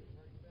you,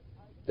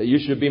 that you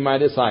should be my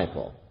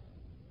disciple.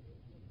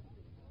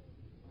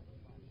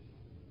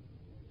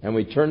 And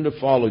we turn to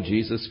follow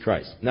Jesus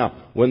Christ.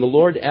 Now, when the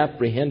Lord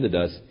apprehended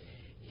us,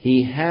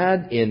 He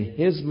had in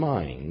His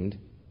mind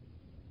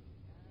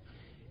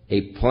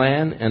a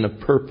plan and a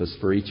purpose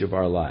for each of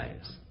our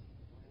lives.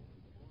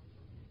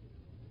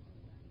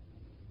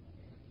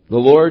 The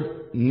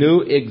Lord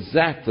knew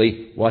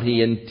exactly what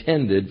He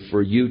intended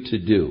for you to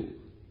do.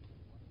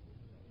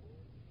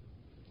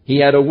 He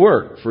had a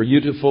work for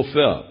you to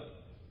fulfill.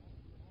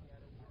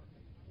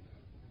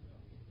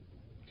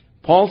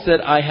 Paul said,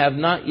 I have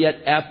not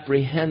yet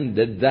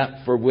apprehended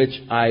that for which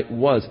I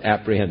was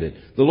apprehended.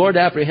 The Lord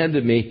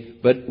apprehended me,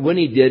 but when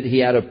He did, He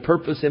had a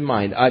purpose in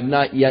mind. I've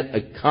not yet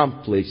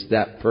accomplished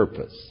that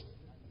purpose.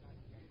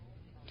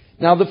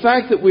 Now, the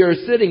fact that we are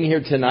sitting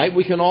here tonight,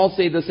 we can all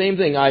say the same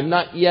thing. I've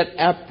not yet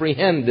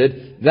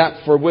apprehended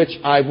that for which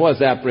I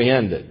was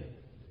apprehended.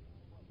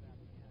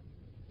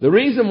 The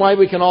reason why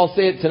we can all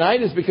say it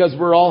tonight is because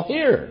we're all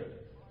here.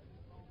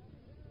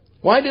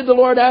 Why did the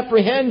Lord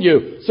apprehend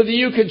you? So that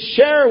you could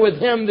share with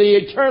Him the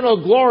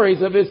eternal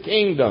glories of His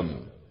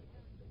kingdom.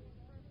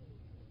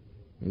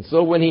 And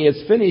so when He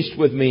is finished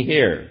with me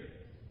here,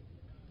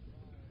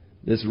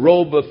 this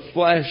robe of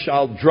flesh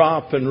I'll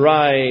drop and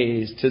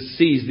rise to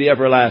seize the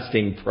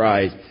everlasting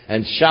prize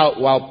and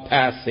shout while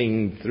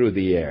passing through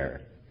the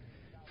air.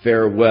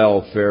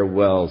 Farewell,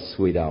 farewell,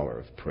 sweet hour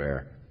of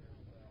prayer.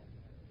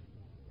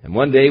 And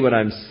one day when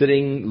I'm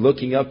sitting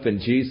looking up in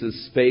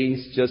Jesus'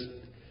 face, just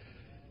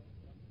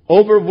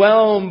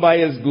overwhelmed by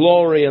His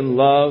glory and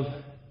love,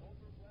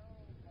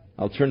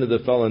 I'll turn to the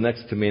fellow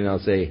next to me and I'll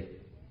say,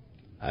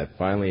 I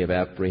finally have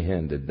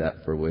apprehended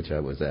that for which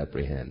I was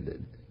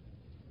apprehended.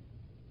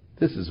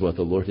 This is what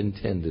the Lord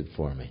intended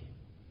for me.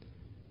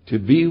 To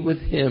be with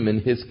Him in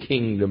His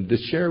kingdom, to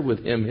share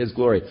with Him His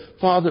glory.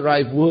 Father,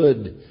 I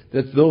would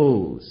that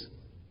those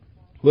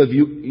who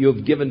you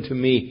have given to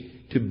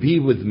me to be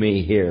with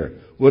me here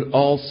would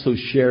also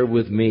share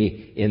with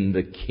me in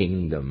the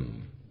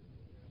kingdom.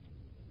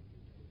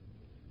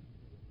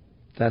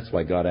 That's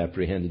why God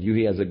apprehended you.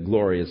 He has a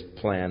glorious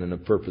plan and a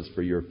purpose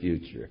for your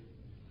future.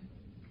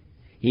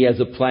 He has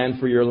a plan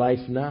for your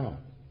life now.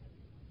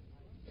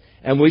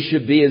 And we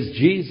should be as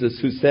Jesus,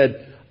 who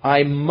said,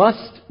 I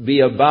must be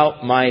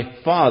about my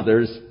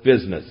Father's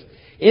business.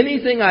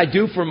 Anything I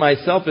do for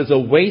myself is a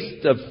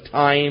waste of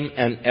time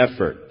and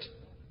effort.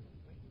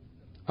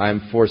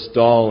 I'm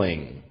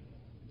forestalling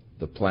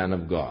the plan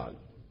of God.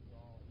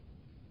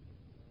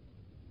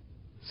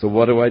 So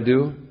what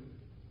do?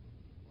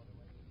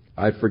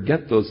 I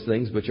forget those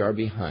things which are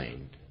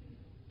behind.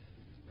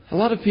 A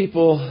lot of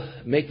people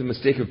make the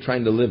mistake of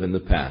trying to live in the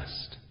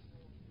past.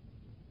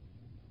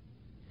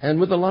 And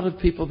with a lot of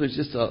people, there's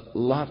just a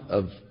lot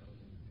of,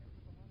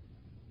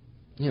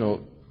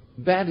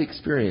 bad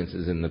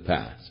experiences in the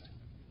past.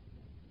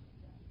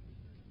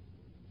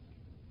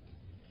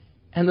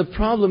 And the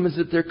problem is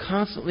that they're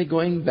constantly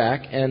going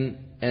back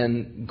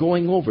and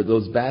going over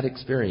those bad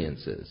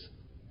experiences.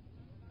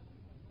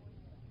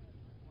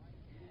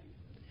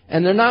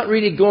 And they're not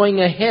really going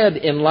ahead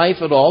in life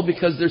at all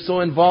because they're so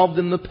involved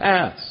in the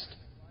past.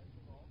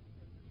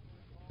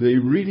 They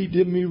really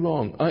did me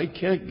wrong. I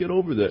can't get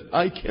over that.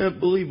 I can't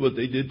believe what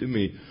they did to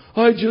me.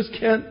 I just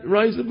can't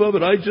rise above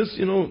it. I just,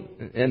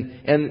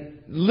 and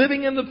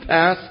living in the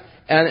past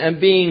and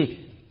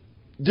being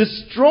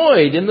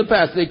destroyed in the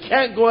past. They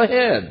can't go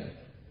ahead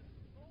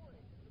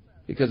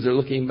because they're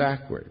looking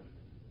backward.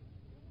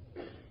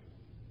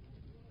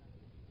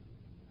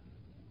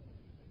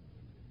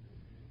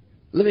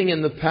 Living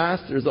in the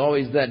past, there's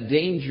always that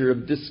danger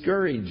of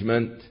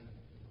discouragement,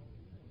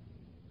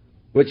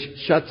 which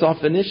shuts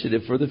off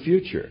initiative for the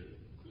future.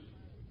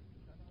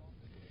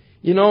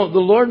 The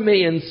Lord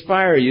may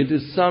inspire you to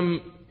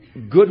some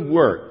good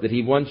work that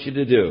He wants you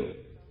to do.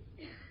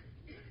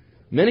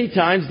 Many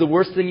times the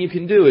worst thing you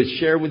can do is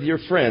share with your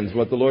friends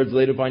what the Lord's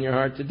laid upon your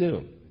heart to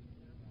do.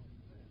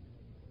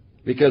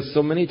 Because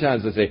so many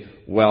times they say,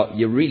 well,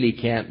 you really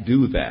can't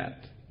do that.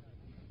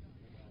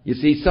 You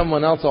see,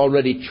 someone else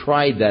already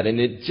tried that and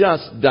it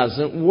just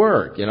doesn't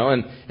work,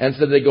 and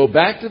so they go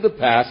back to the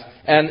past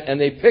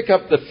and they pick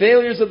up the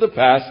failures of the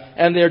past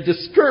and they're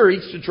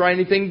discouraged to try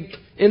anything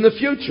in the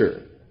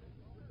future.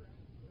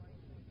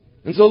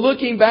 And so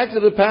looking back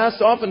to the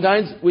past,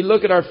 oftentimes we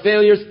look at our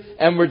failures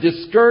and we're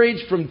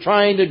discouraged from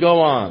trying to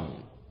go on.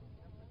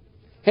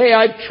 Hey,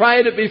 I've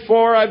tried it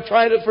before. I've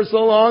tried it for so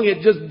long.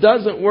 It just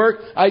doesn't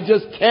work. I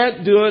just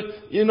can't do it.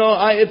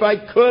 If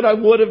I could, I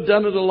would have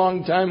done it a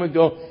long time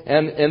ago.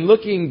 And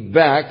looking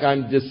back,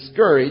 I'm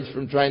discouraged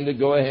from trying to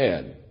go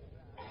ahead.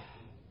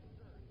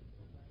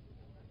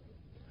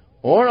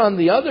 Or on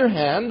the other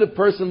hand, a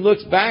person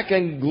looks back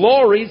and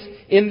glories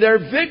in their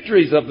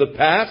victories of the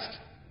past,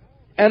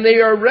 and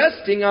they are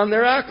resting on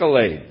their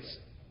accolades.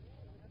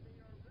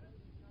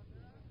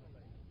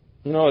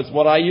 It's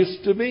what I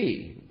used to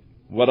be.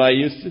 What I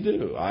used to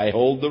do. I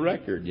hold the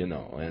record,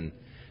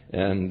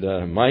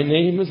 and my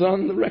name is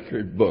on the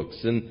record books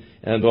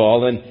and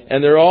all.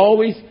 And they're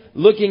always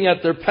looking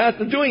at their past.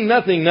 They're doing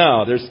nothing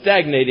now. They're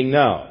stagnating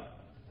now.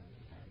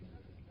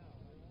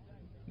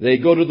 They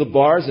go to the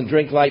bars and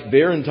drink light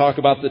beer and talk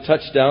about the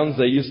touchdowns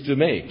they used to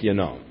make,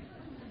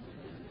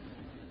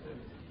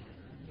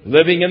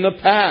 Living in the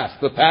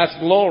past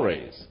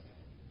glories.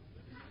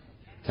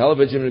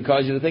 Television would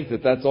cause you to think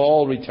that that's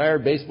all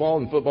retired baseball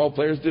and football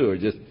players do, or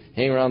just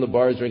hang around the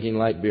bars drinking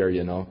light beer,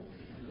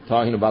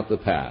 talking about the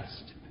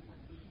past.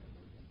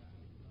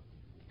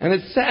 And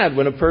it's sad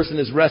when a person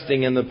is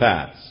resting in the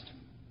past,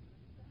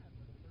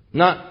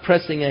 not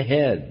pressing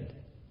ahead.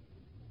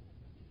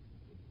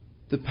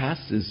 The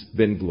past has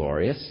been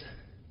glorious.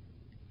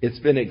 It's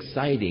been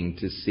exciting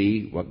to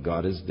see what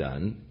God has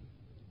done.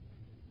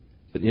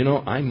 But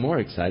I'm more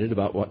excited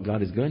about what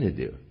God is going to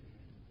do.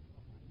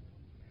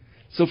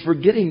 So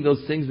forgetting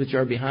those things which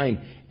are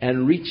behind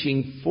and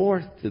reaching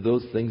forth to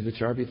those things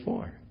which are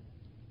before.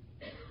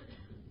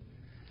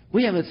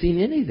 We haven't seen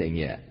anything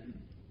yet.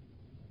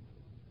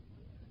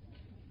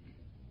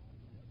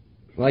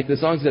 Like the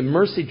song said,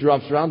 mercy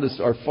drops around us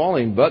are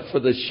falling, but for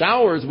the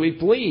showers we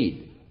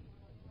plead.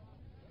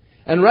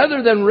 And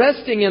rather than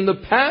resting in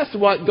the past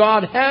what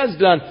God has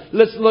done,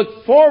 let's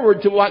look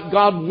forward to what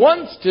God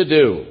wants to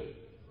do.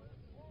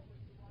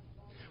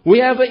 We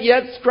haven't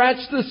yet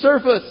scratched the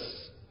surface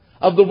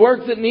of the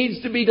work that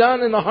needs to be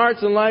done in the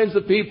hearts and lives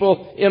of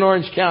people in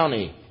Orange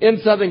County, in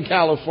Southern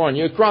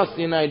California, across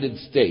the United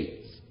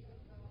States.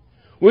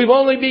 We've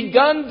only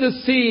begun to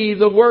see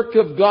the work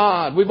of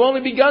God. We've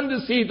only begun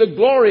to see the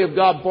glory of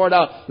God poured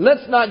out.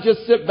 Let's not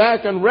just sit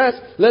back and rest.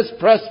 Let's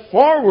press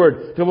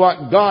forward to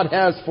what God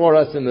has for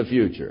us in the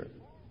future.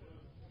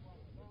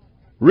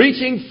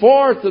 Reaching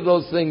forth to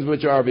those things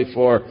which are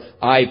before,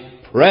 I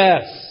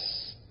press.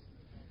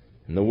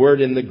 And the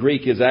word in the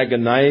Greek is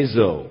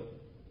agonizo.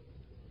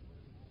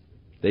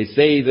 They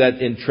say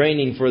that in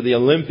training for the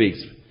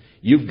Olympics,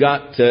 you've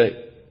got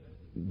to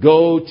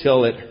go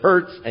till it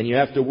hurts and you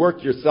have to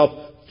work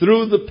yourself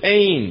through the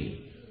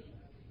pain.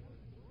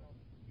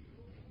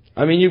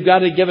 I mean, you've got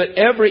to give it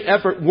every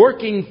effort,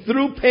 working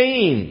through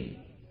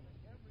pain,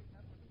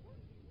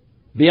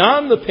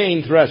 beyond the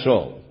pain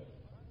threshold.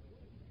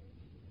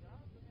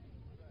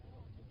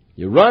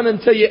 You run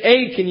until you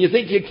ache and you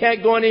think you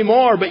can't go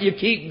anymore, but you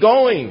keep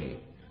going.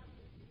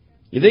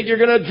 You think you're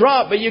going to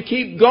drop, but you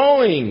keep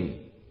going.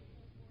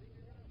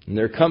 And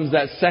there comes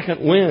that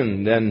second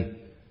wind, and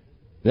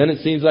then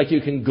it seems like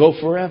you can go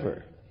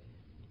forever.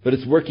 But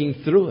it's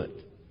working through it.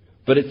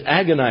 But it's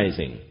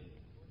agonizing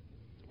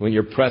when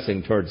you're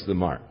pressing towards the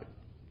mark.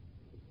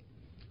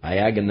 I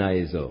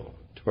agonize,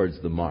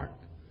 towards the mark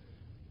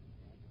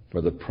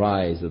for the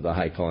prize of the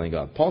high calling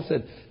of God. Paul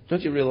said,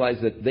 don't you realize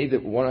that they that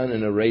run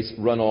in a race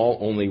run all,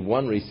 only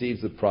one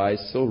receives the prize,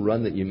 so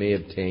run that you may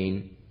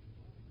obtain.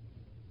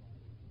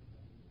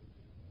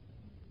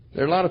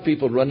 There are a lot of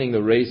people running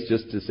the race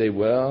just to say,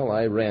 well,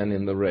 I ran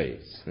in the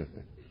race.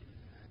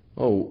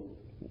 Oh,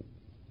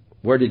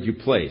 where did you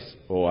place?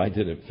 Oh, I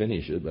didn't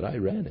finish it, but I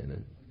ran in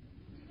it.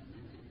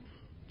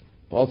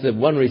 Paul said,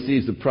 one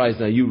receives the prize,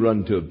 now you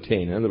run to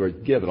obtain. In other words,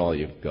 give it all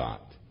you've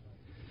got.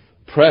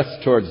 Press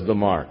towards the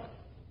mark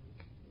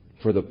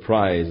for the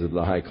prize of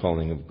the high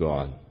calling of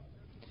God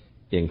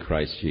in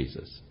Christ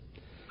Jesus.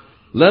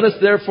 Let us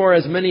therefore,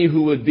 as many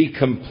who would be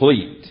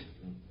complete,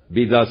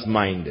 be thus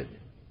minded.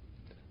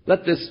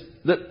 Let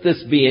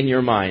this be in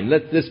your mind.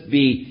 Let this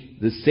be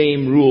the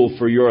same rule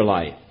for your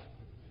life.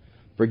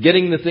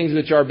 Forgetting the things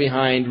which are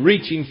behind,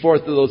 reaching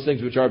forth to those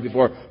things which are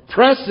before,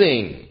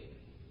 pressing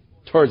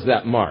towards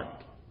that mark.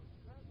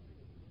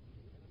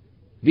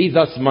 Be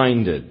thus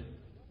minded.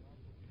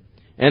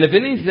 And if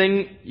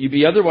anything you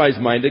be otherwise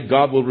minded,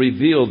 God will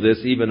reveal this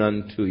even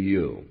unto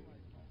you.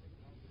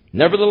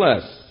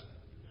 Nevertheless,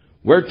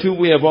 whereto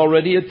we have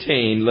already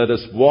attained, let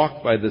us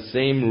walk by the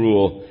same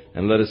rule,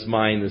 and let us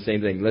mind the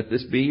same thing. Let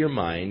this be your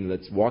mind.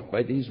 Let's walk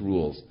by these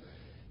rules.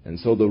 And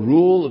so the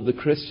rule of the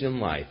Christian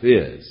life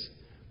is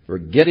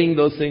forgetting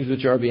those things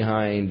which are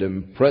behind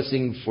and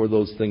pressing for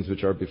those things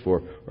which are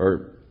before,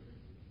 or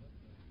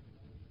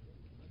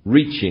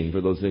reaching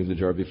for those things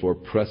which are before,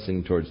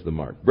 pressing towards the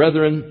mark.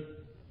 Brethren,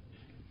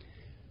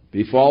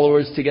 be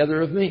followers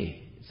together of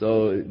me.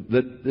 So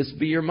let this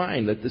be your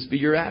mind. Let this be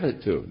your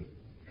attitude.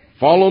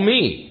 Follow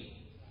me.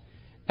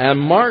 And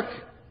mark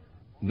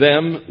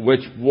them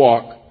which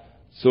walk,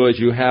 so as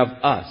you have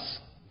us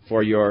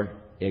for your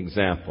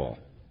example.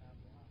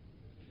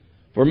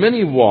 For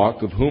many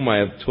walk, of whom I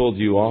have told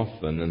you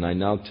often, and I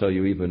now tell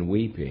you even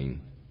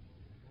weeping,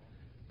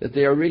 that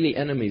they are really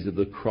enemies of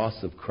the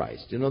cross of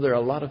Christ. You know, there are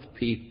a lot of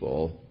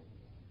people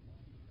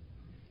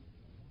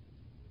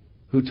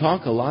who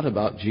talk a lot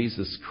about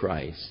Jesus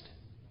Christ,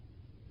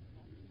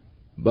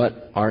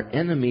 but are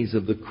enemies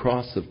of the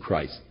cross of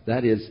Christ.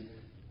 That is,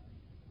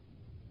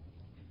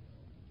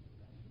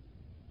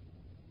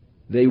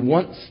 they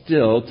want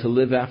still to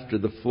live after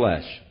the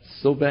flesh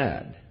so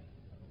bad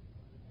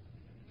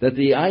that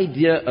the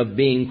idea of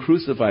being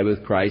crucified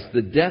with Christ,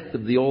 the death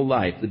of the old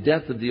life, the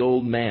death of the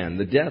old man,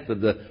 the death of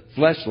the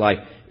flesh life,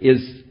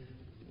 is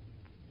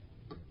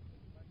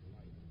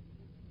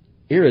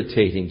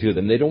irritating to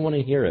them. They don't want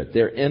to hear it.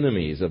 They're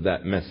enemies of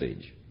that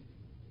message.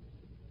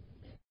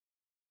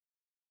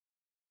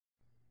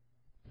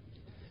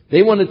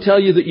 They want to tell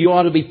you that you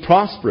ought to be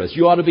prosperous.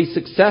 You ought to be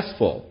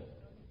successful.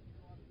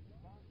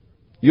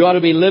 You ought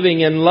to be living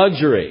in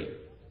luxury.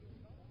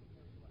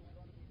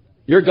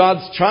 You're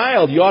God's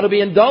child. You ought to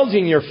be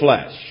indulging your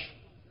flesh.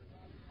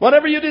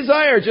 Whatever you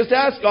desire, just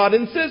ask God,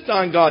 insist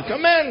on God,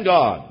 command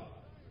God.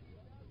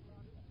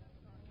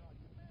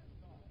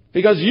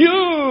 Because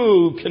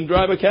you can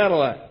drive a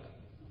Cadillac.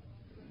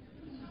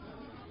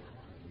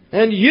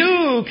 And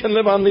you can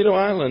live on Lido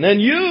Island.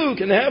 And you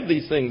can have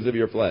these things of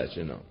your flesh,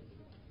 you know.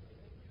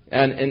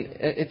 And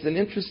it's an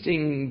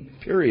interesting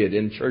period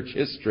in church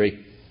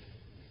history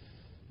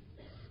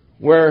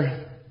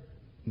where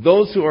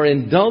those who are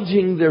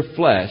indulging their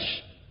flesh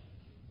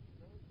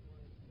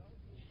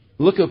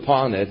look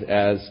upon it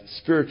as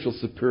spiritual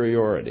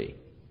superiority.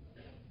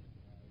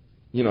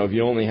 You know, if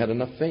you only had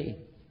enough faith,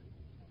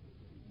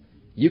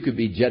 you could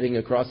be jetting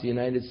across the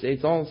United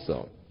States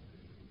also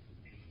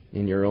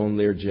in your own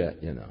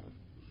Learjet, you know.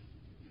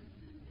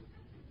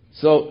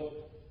 So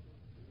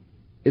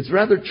it's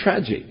rather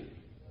tragic,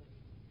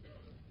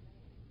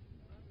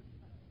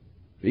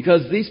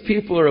 because these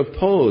people are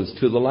opposed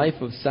to the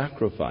life of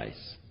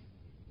sacrifice,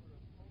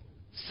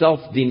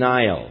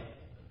 self-denial.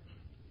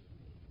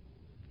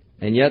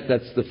 And yet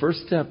that's the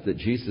first step that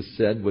Jesus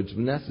said was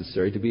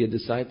necessary to be a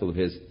disciple of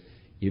His.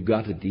 You've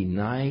got to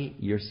deny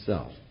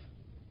yourself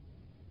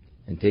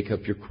and take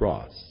up your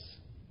cross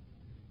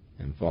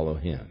and follow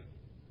Him.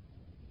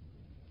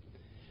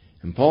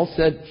 And Paul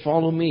said,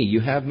 follow me. You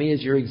have me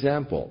as your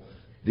example.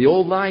 The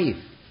old life,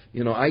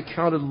 you know, I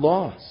counted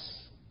loss.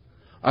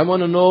 I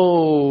want to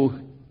know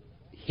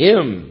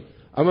Him.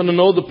 I want to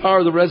know the power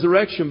of the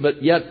resurrection,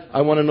 but yet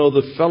I want to know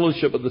the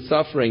fellowship of the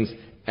sufferings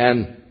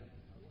and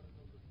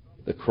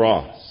the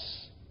cross.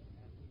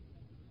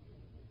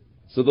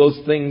 So those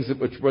things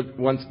which were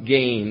once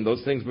gained,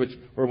 those things which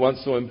were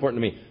once so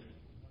important to me,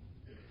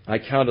 I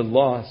count it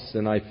loss,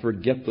 and I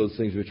forget those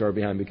things which are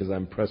behind, because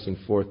I'm pressing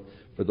forth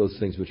for those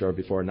things which are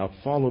before. Now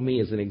follow me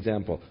as an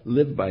example.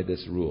 Live by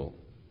this rule.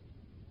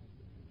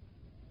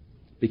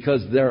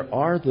 Because there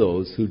are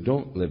those who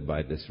don't live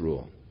by this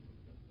rule.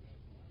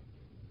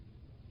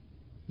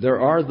 There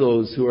are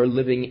those who are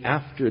living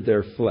after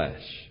their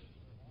flesh.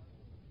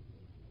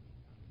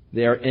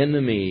 They are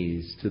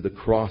enemies to the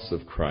cross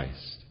of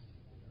Christ.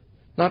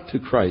 Not to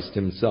Christ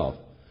himself,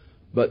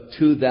 but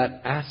to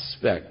that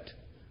aspect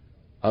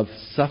of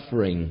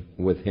suffering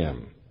with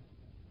him,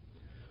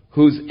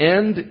 whose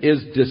end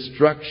is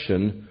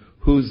destruction,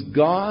 whose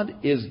God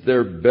is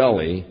their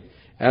belly,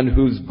 and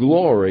whose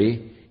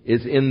glory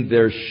is in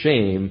their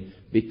shame,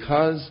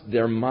 because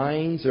their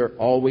minds are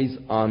always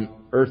on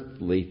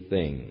earthly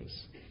things.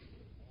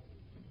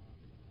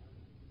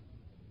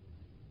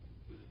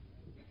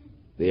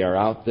 They are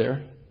out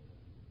there.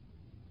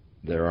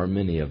 There are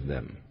many of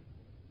them.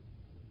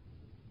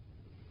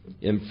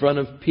 In front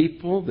of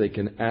people, they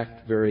can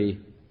act very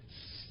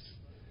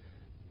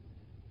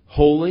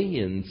holy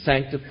and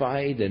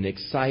sanctified and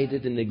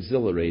excited and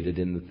exhilarated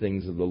in the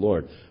things of the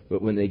Lord.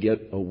 But when they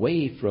get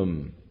away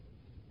from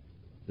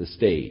the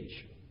stage,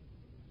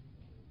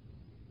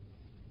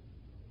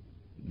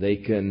 they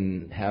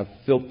can have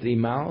filthy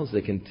mouths,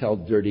 they can tell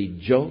dirty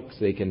jokes,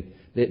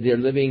 they're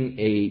living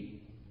a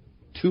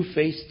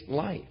two-faced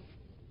life.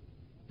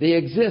 They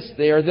exist,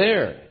 they are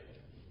there.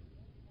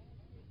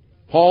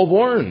 Paul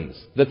warns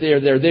that they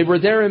are there. They were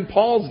there in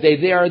Paul's day,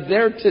 they are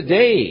there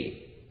today.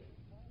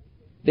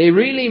 They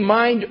really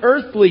mind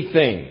earthly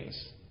things.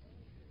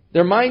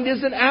 Their mind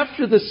isn't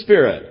after the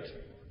Spirit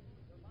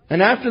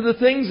and after the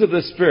things of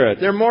the Spirit.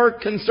 They're more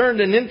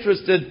concerned and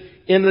interested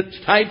in the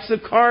types of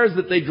cars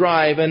that they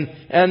drive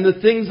and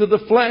the things of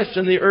the flesh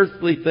and the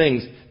earthly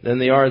things than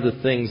they are the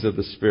things of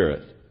the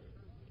Spirit.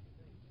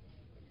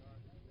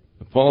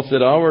 Paul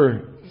said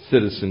our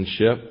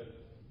citizenship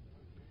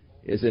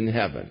is in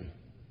heaven,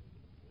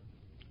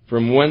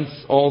 from whence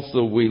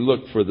also we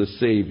look for the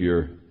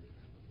Savior,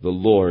 the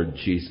Lord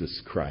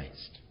Jesus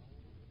Christ,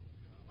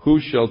 who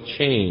shall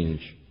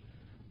change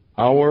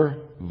our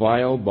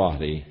vile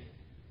body,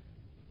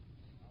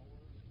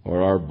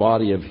 or our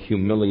body of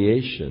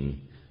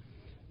humiliation,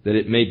 that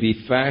it may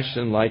be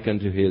fashioned like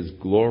unto his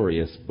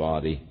glorious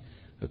body,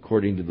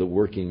 according to the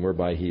working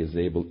whereby he is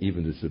able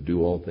even to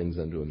subdue all things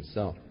unto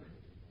himself.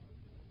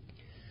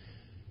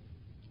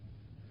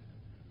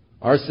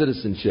 Our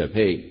citizenship,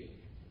 hey,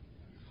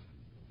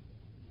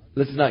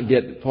 let's not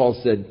get, Paul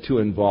said, too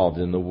involved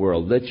in the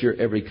world. Let your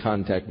every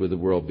contact with the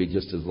world be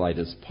just as light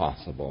as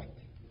possible.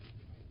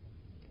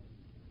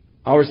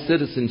 Our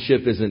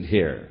citizenship isn't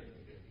here.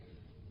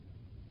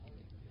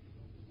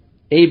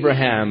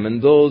 Abraham and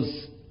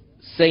those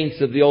saints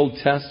of the Old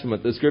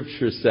Testament, the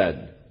Scripture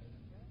said,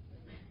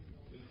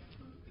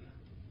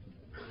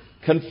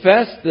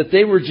 confessed that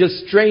they were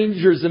just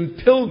strangers and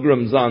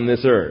pilgrims on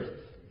this earth.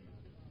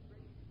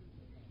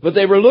 But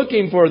they were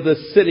looking for the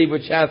city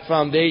which hath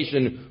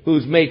foundation,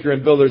 whose maker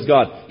and builder is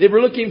God. They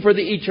were looking for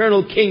the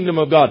eternal kingdom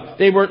of God.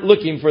 They weren't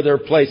looking for their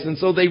place. And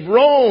so they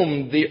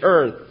roamed the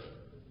earth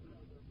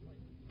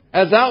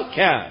as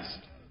outcasts,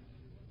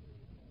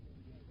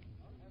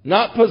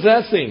 not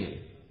possessing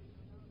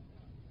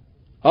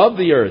of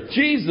the earth.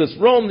 Jesus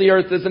roamed the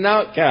earth as an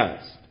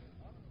outcast.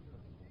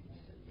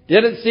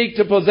 Didn't seek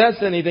to possess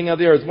anything of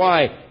the earth.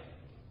 Why?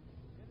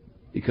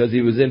 Because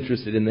he was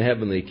interested in the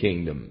heavenly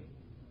kingdom.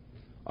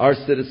 Our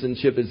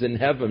citizenship is in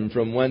heaven,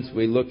 from whence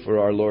we look for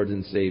our Lord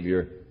and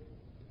Savior,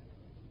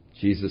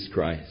 Jesus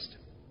Christ,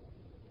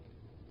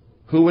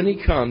 who, when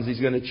he comes,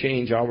 he's going to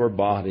change our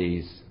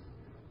bodies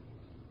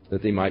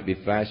that they might be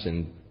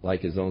fashioned like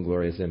his own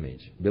glorious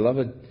image.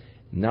 Beloved,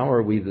 now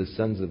are we the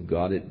sons of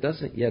God. It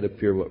doesn't yet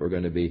appear what we're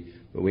going to be,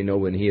 but we know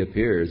when he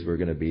appears, we're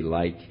going to be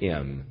like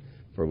him,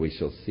 for we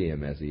shall see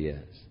him as he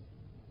is.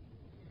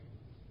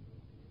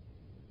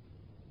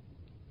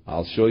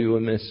 I'll show you a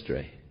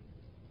mystery.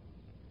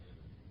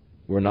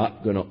 We're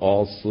not going to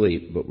all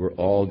sleep, but we're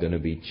all going to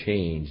be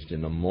changed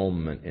in a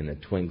moment, in a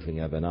twinkling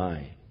of an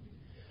eye.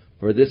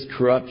 For this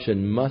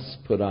corruption must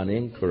put on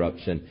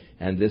incorruption,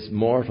 and this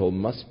mortal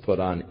must put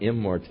on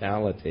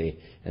immortality.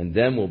 And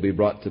then will be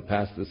brought to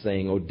pass the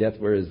saying, O death,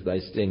 where is thy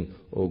sting?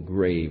 O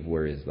grave,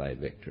 where is thy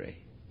victory?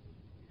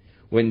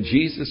 When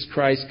Jesus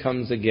Christ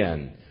comes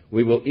again,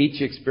 we will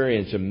each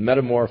experience a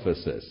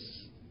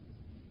metamorphosis.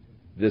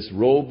 This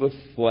robe of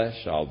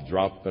flesh I'll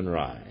drop and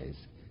rise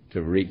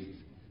to reap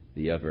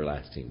the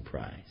everlasting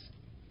prize.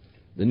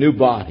 The new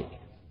body,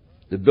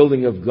 the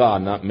building of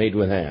God not made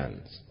with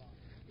hands,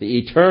 the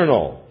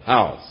eternal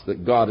house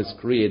that God has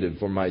created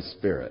for my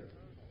spirit.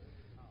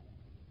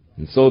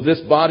 And so this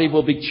body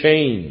will be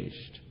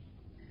changed,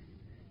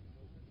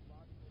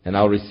 and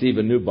I'll receive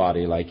a new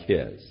body like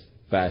his,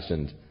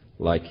 fashioned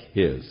like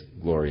his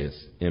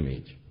glorious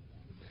image,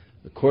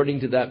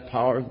 according to that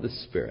power of the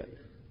Spirit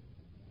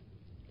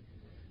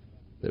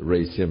that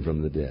raised him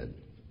from the dead.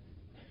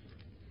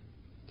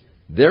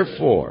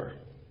 Therefore,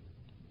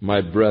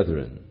 my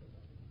brethren,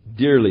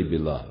 dearly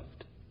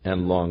beloved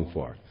and longed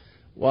for.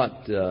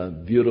 What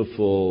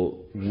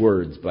beautiful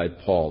words by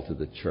Paul to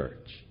the church.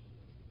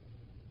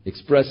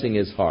 Expressing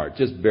his heart,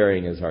 just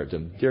bearing his heart to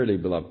them. Dearly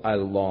beloved, I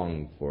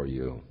long for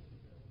you.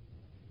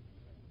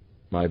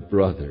 My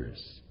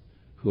brothers,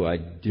 who I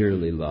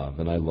dearly love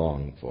and I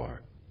long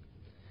for.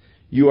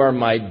 You are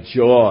my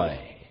joy.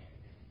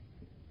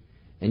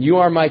 And you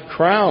are my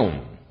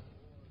crown.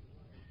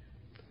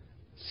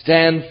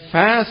 Stand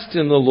fast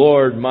in the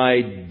Lord,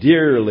 my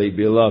dearly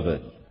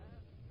beloved.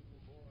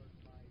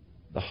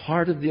 The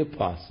heart of the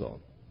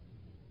apostle.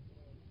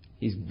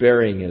 He's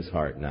bearing his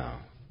heart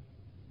now.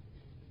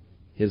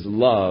 His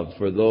love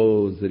for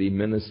those that he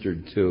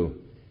ministered to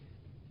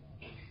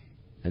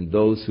and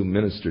those who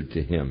ministered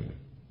to him.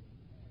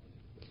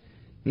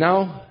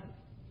 Now,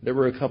 there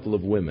were a couple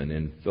of women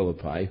in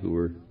Philippi who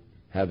were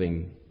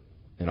having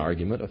an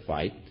argument, a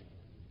fight.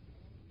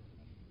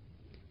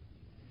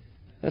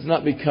 That's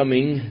not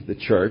becoming the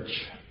church.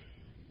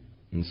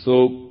 And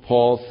so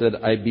Paul said,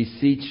 I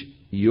beseech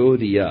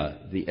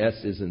Euodia. The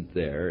S isn't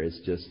there. It's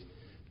just,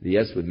 the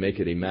S would make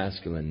it a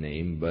masculine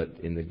name, but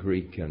in the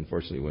Greek,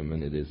 unfortunately,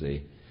 women, it is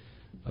a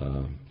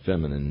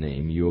feminine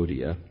name,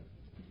 Euodia.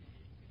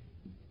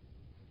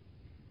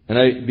 And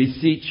I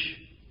beseech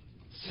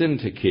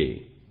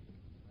Syntyche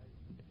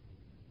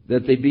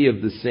that they be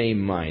of the same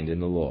mind in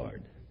the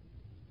Lord.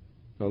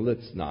 Now,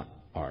 let's not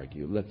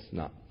argue. Let's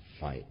not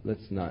fight.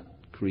 Let's not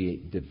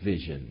create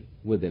division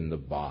within the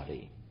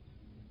body.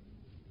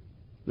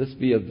 Let's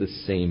be of the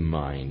same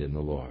mind in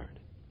the Lord.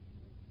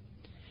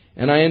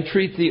 And I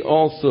entreat thee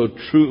also,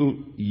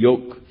 true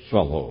yoke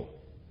fellow.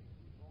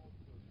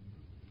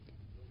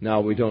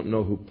 Now, we don't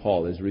know who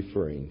Paul is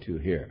referring to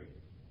here.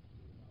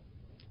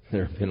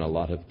 There have been a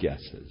lot of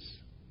guesses,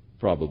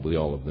 probably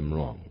all of them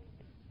wrong.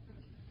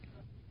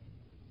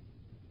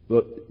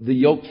 But the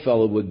yoke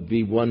fellow would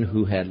be one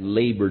who had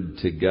labored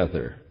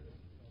together.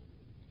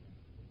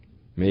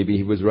 Maybe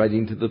he was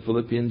writing to the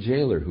Philippian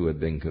jailer who had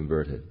been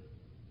converted.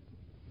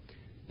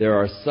 There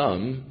are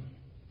some,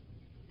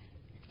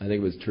 I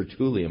think it was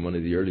Tertullian, one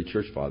of the early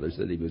church fathers,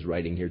 that he was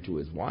writing here to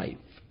his wife.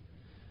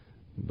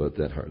 But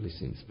that hardly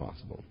seems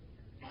possible.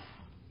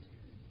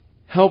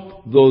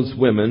 Help those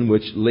women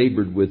which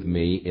labored with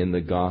me in the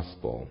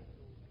gospel,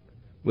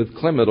 with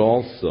Clement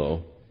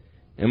also,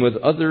 and with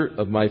other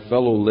of my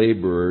fellow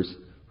laborers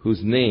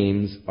whose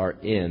names are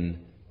in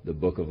the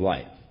book of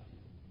life.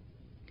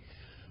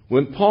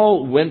 When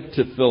Paul went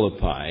to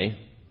Philippi,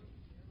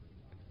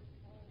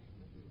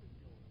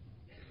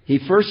 he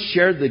first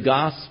shared the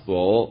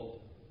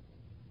gospel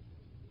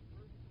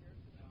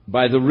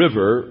by the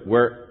river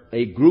where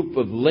a group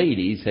of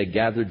ladies had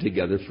gathered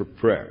together for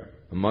prayer.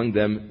 Among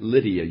them,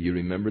 Lydia, you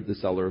remember, the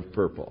seller of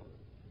purple.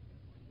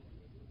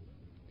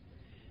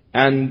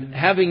 And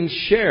having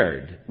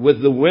shared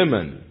with the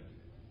women,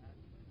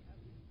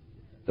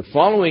 the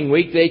following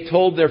week they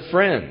told their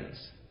friends.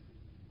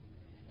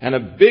 And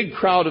a big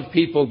crowd of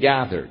people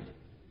gathered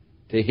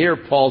to hear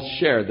Paul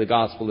share the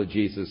gospel of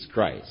Jesus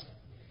Christ.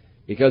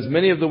 Because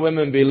many of the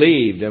women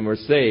believed and were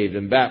saved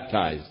and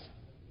baptized.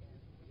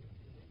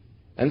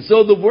 And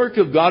so the work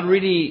of God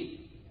really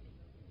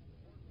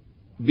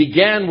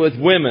began with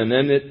women,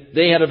 and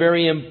they had a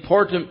very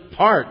important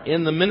part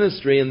in the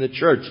ministry in the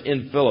church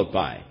in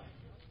Philippi.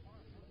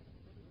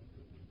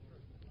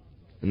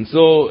 And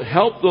so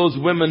help those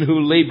women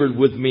who labored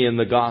with me in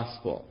the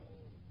gospel.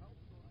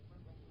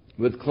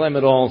 With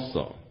Clement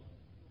also,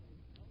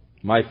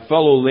 my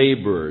fellow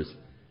laborers,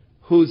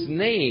 whose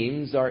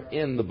names are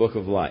in the book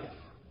of life.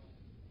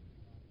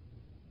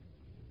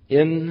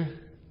 In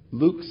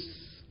Luke's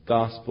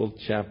Gospel,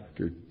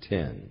 chapter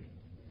 10,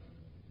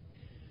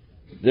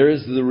 there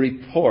is the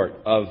report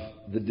of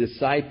the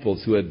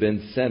disciples who had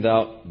been sent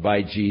out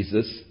by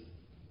Jesus,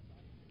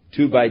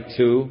 2 by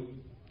 2,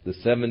 the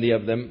 70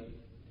 of them.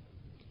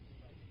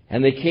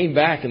 And they came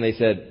back and they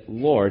said,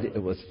 Lord,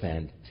 it was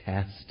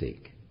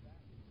fantastic.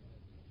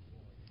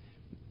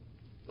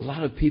 A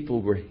lot of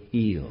people were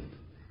healed.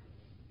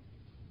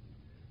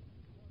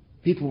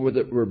 People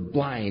that were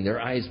blind, their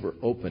eyes were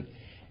open.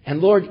 And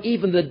Lord,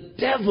 even the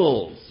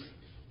devils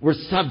were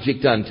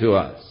subject unto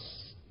us.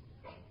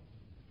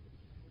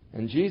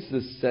 And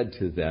Jesus said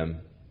to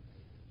them,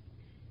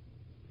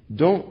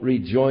 don't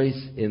rejoice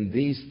in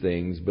these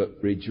things, but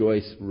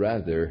rejoice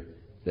rather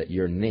that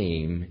your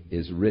name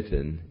is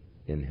written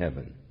in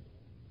heaven.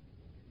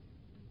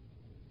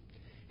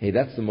 Hey,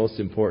 that's the most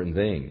important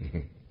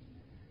thing.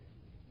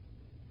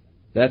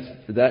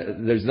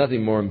 There's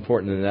nothing more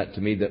important than that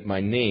to me, that my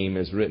name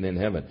is written in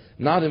heaven.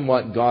 Not in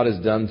what God has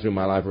done through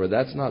my life, or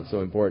that's not so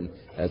important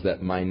as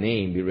that my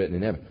name be written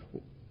in heaven.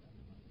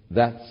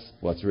 That's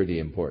what's really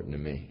important to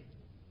me.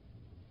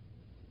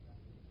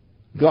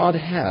 God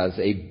has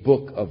a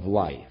book of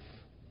life.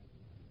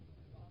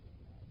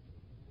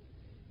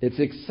 It's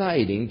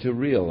exciting to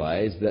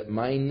realize that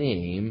my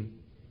name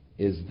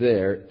is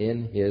there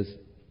in His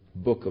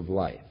book of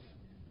life.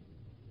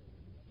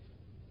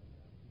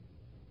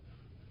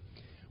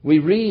 We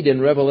read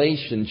in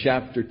Revelation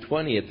chapter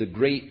 20 at the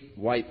great great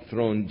white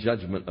throne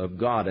judgment of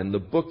God. And the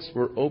books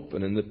were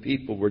open, and the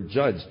people were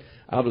judged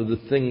out of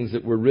the things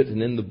that were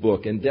written in the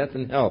book. And death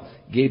and hell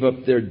gave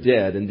up their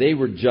dead, and they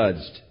were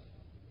judged.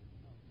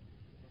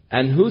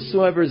 And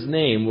whosoever's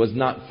name was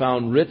not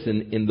found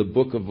written in the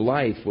book of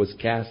life was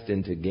cast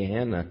into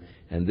Gehenna,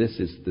 and this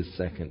is the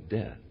second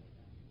death.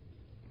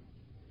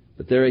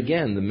 But there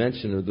again, the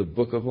mention of the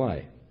book of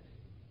life.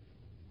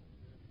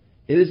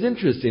 It is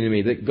interesting to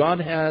me that God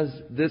has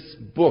this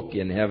book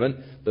in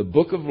heaven, the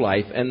book of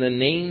life, and the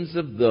names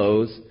of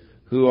those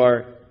who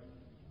are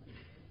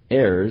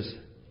heirs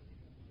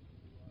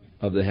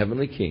of the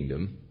heavenly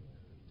kingdom,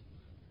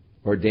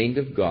 ordained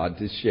of God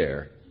to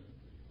share,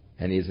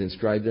 and He has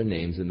inscribed their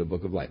names in the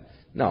book of life.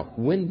 Now,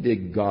 when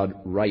did God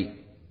write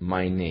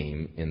my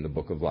name in the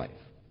book of life?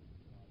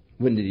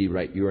 When did He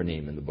write your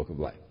name in the book of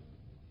life?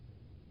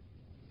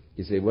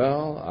 You say,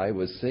 well, I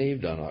was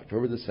saved on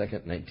October the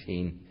 2nd,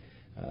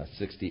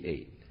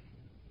 1968.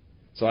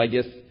 So I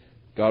guess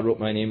God wrote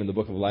my name in the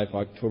book of life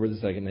October the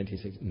 2nd,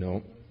 1960.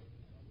 No.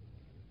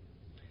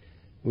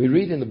 We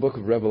read in the book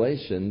of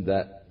Revelation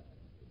that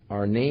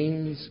our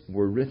names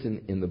were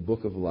written in the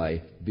book of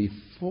life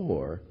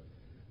before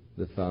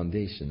the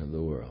foundation of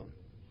the world.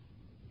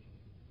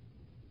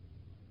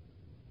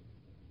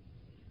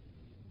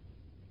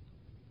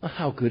 Well,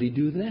 how could He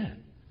do that?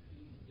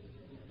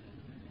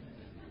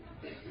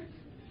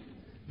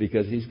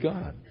 Because He's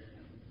God.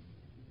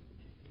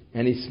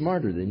 And He's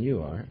smarter than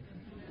you are.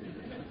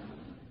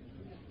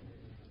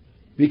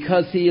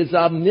 Because He is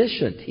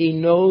omniscient. He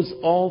knows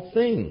all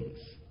things.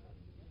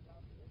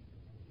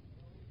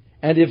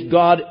 And if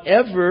God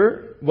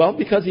ever,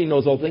 because He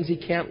knows all things, He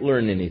can't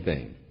learn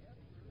anything.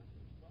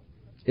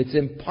 It's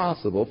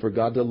impossible for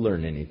God to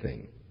learn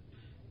anything.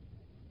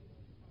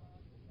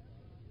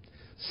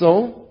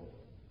 So,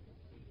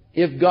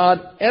 if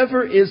God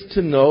ever is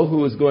to know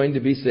who is going to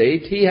be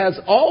saved, He has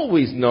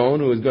always known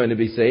who is going to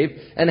be saved.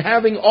 And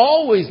having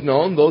always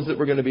known those that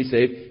were going to be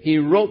saved, He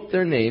wrote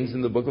their names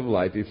in the book of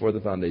life before the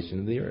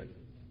foundation of the earth.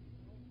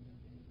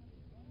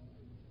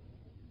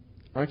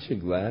 Aren't you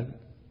glad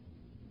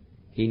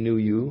He knew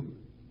you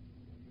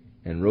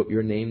and wrote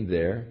your name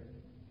there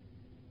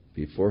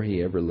before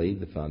He ever laid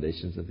the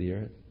foundations of the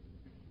earth?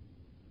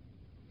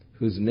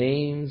 Whose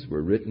names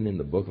were written in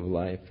the book of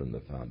life from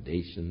the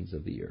foundations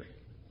of the earth.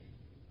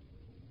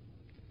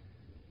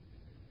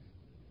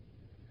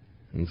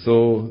 And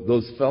so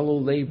those fellow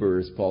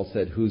laborers, Paul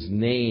said, whose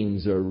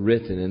names are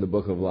written in the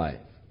book of life.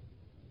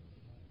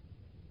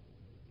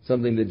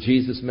 Something that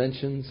Jesus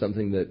mentioned,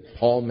 something that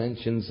Paul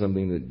mentioned,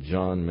 something that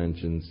John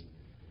mentions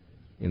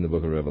in the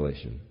book of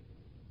Revelation.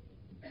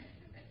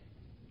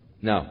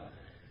 Now,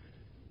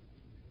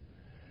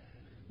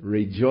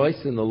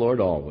 rejoice in the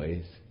Lord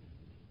always.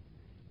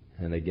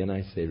 And again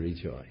I say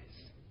rejoice.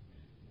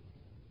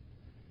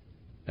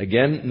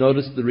 Again,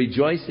 notice the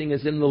rejoicing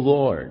is in the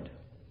Lord.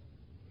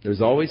 There's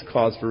always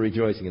cause for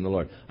rejoicing in the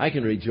Lord. I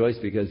can rejoice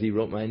because He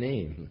wrote my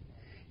name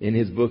in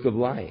His book of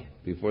life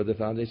before the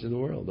foundation of the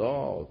world.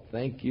 Oh,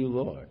 thank you,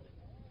 Lord.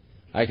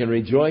 I can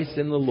rejoice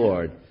in the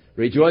Lord.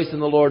 Rejoice in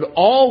the Lord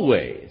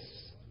always.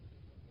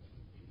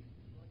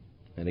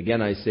 And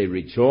again I say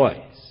rejoice.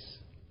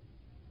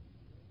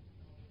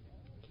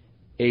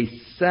 A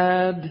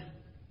sad,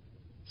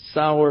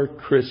 sour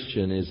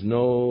Christian is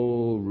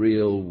no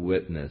real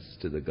witness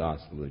to the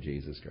gospel of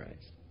Jesus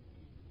Christ.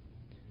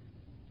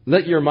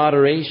 Let your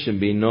moderation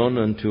be known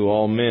unto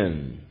all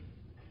men.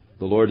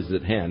 The Lord is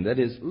at hand. That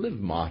is, live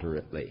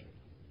moderately.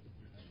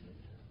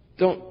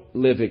 Don't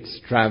live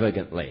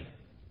extravagantly.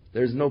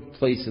 There's no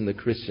place in the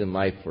Christian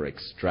life for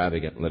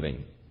extravagant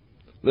living.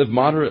 Live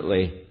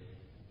moderately.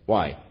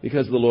 Why?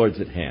 Because the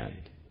Lord's at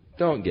hand.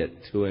 Don't get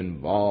too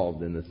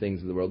involved in the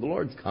things of the world. The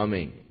Lord's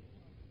coming.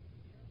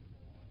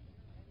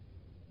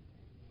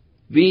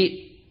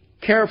 Be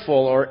careful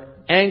or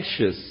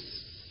anxious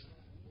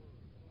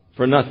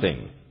for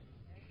nothing.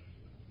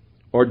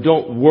 Or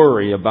don't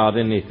worry about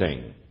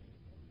anything.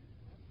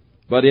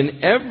 But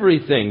in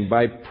everything,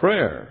 by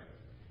prayer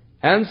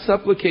and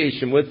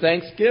supplication with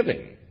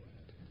thanksgiving,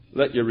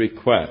 let your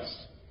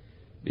requests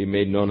be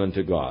made known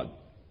unto God.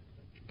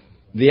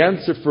 The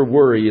answer for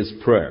worry is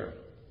prayer.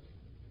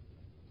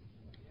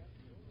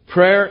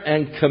 Prayer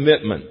and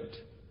commitment.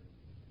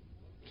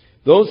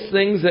 Those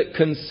things that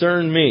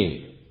concern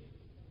me,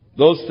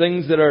 those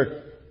things that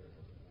are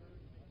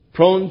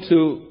prone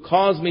to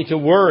cause me to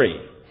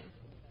worry,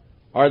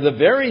 are the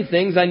very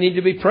things I need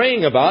to be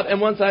praying about.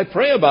 And once I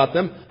pray about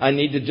them, I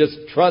need to just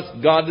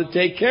trust God to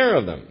take care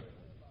of them.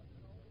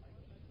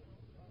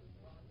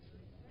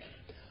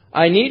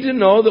 I need to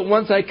know that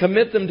once I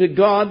commit them to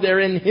God, they're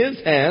in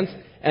His hands,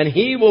 and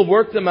He will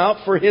work them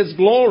out for His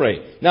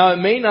glory. Now, it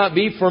may not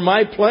be for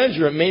my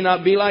pleasure. It may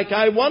not be like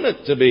I want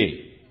it to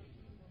be.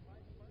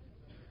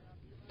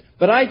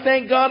 But I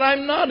thank God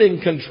I'm not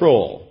in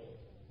control.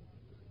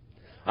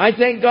 I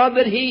thank God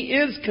that He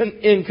is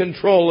in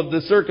control of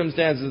the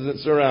circumstances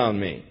that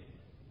surround me.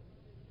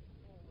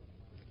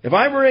 If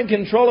I were in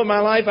control of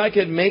my life, I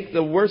could make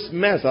the worst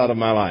mess out of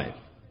my life.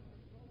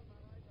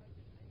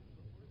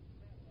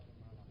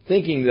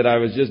 thinking that I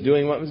was just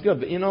doing what was good.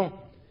 But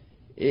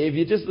if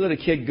you just let a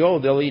kid go,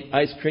 they'll eat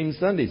ice cream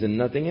sundaes and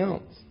nothing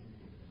else.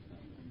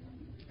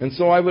 And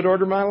so I would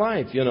order my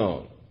life,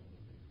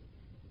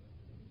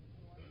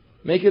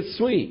 Make it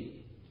sweet.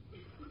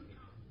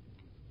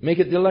 Make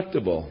it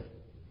delectable.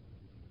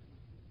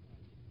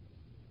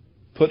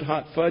 Put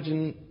hot fudge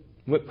and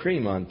whipped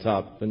cream on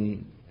top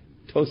and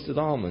toasted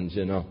almonds,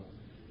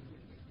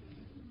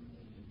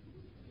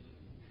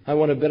 I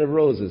want a bed of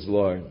roses,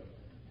 Lord.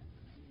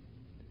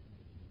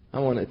 I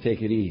want to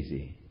take it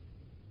easy.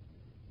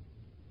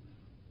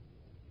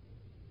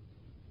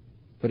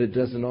 But it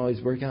doesn't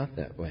always work out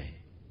that way.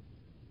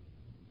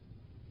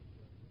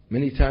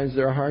 Many times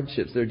there are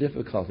hardships, there are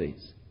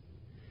difficulties.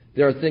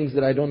 There are things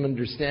that I don't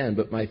understand,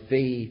 but my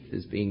faith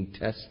is being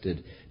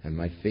tested and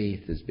my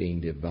faith is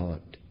being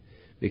developed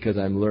because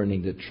I'm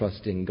learning to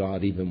trust in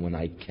God even when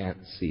I can't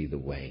see the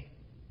way.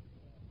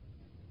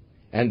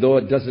 And though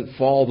it doesn't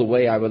fall the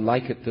way I would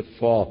like it to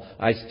fall,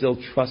 I still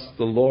trust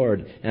the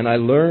Lord, and I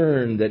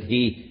learn that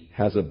He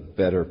has a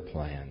better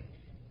plan.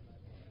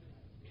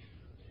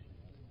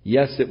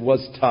 Yes, it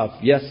was tough.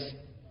 Yes,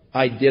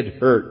 I did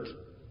hurt.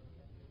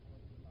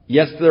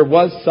 Yes, there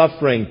was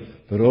suffering.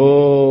 But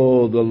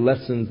the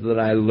lessons that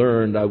I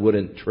learned I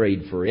wouldn't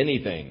trade for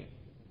anything.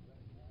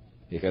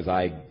 Because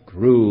I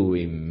grew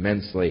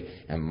immensely,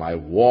 and my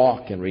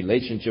walk and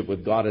relationship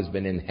with God has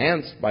been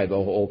enhanced by the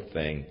whole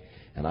thing.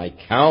 And I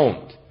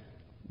count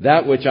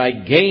that which I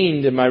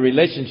gained in my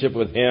relationship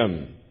with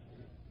Him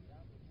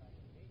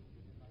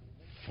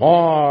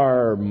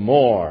far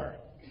more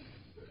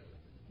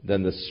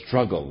than the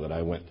struggle that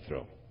I went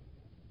through.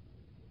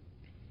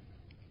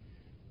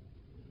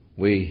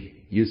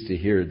 We used to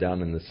hear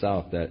down in the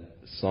South that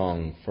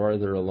song,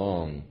 "Farther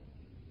along,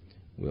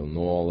 we'll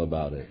know all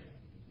about it.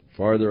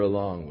 Farther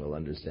along, we'll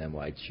understand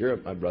why. Cheer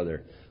up, my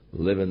brother.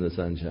 Live in the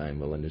sunshine.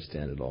 We'll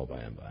understand it all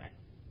by and by."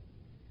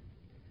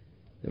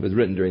 It was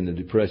written during the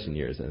Depression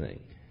years, I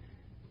think.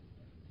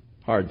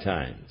 Hard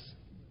times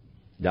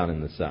down in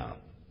the South.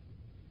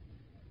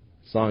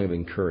 Song of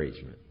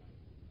encouragement.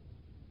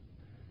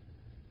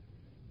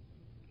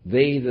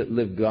 They that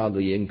live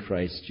godly in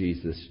Christ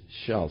Jesus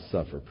shall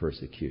suffer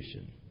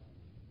persecution.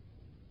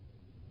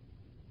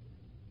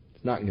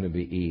 It's not going to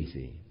be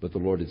easy, but the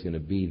Lord is going to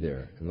be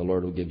there, and the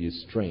Lord will give you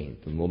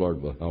strength, and the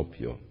Lord will help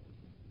you.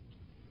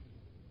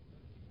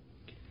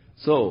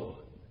 So,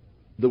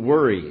 the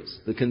worries,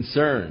 the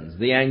concerns,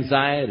 the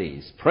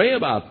anxieties, pray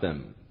about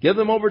them. Give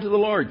them over to the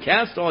Lord.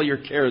 Cast all your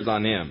cares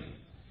on Him,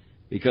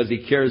 because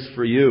He cares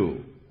for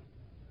you.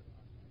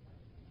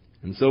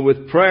 And so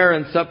with prayer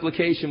and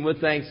supplication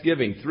with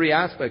thanksgiving, three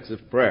aspects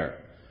of prayer.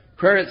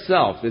 Prayer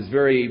itself is a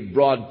very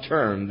broad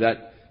term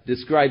that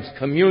describes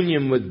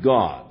communion with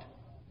God.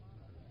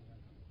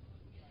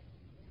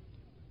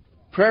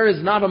 Prayer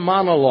is not a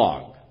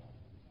monologue.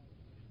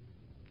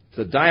 It's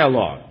a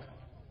dialogue.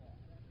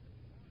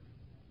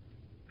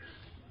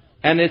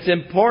 And it's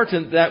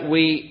important that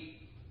we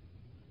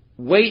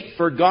wait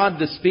for God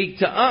to speak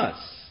to us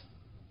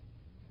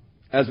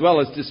as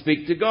well as to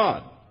speak to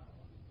God.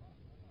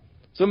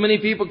 So many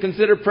people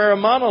consider prayer a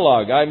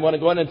monologue. I want to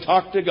go in and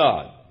talk to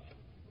God.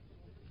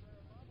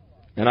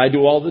 And I do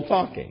all the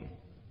talking.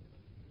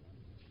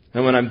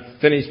 And when I'm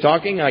finished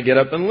talking, I get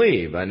up and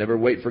leave. I never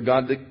wait for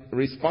God to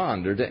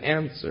respond or to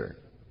answer.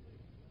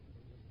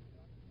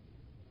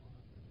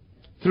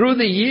 Through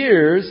the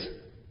years,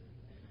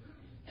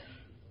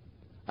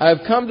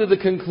 I've come to the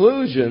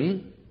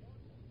conclusion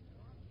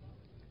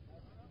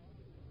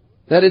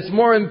that it's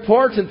more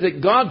important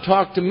that God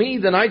talk to me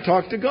than I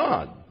talk to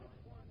God.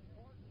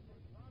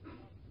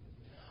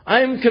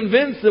 I am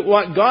convinced that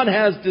what God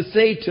has to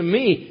say to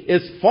me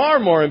is far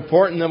more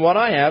important than what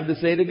I have to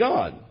say to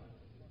God.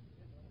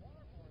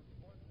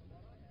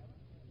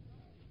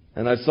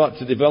 And I've sought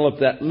to develop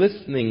that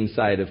listening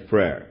side of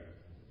prayer.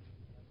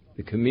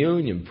 The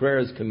communion. Prayer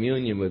is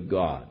communion with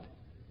God.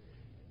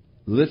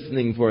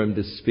 Listening for Him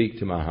to speak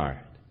to my heart.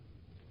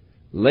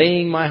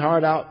 Laying my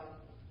heart out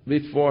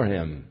before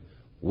Him.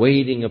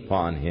 Waiting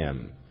upon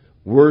Him.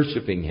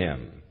 Worshiping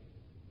Him.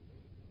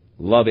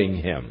 Loving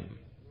Him.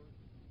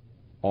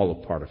 All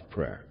a part of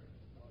prayer.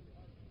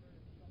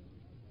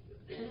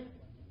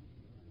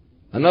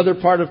 Another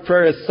part of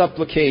prayer is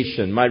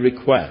supplication, my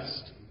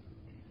request,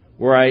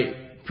 where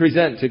I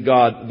present to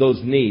God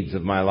those needs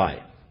of my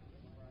life.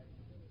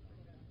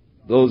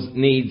 Those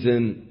needs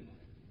in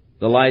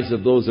the lives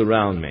of those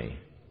around me.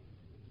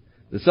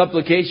 The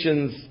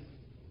supplications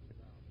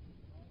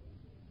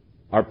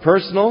are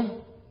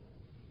personal,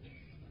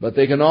 but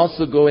they can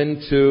also go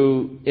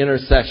into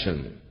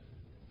intercession.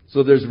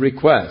 So there's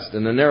request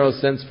in a narrow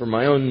sense for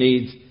my own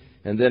needs,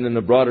 and then in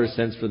a broader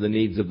sense for the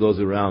needs of those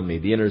around me,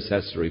 the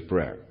intercessory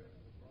prayer.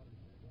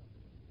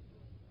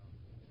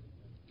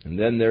 And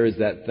then there is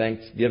that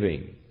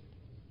thanksgiving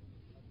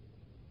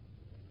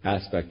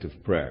aspect of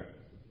prayer.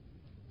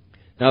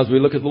 Now as we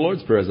look at the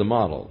Lord's Prayer as a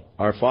model,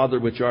 Our Father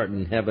which art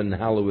in heaven,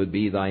 hallowed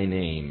be thy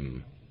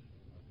name.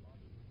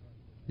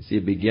 You see,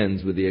 it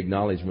begins with the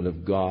acknowledgement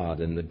of God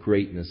and the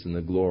greatness and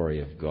the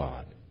glory of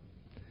God.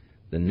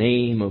 The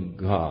name of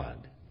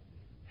God.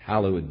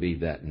 Hallowed be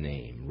that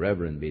name.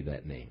 Reverend be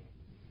that name.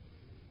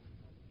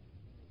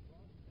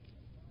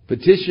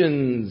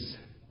 Petitions,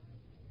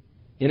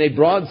 in a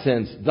broad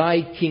sense,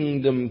 thy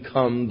kingdom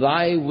come,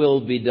 thy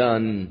will be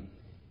done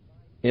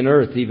in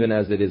earth even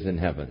as it is in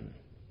heaven.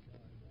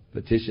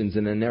 Petitions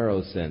in a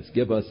narrow sense,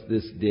 give us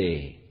this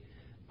day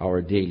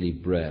our daily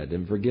bread,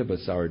 and forgive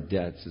us our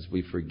debts as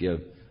we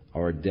forgive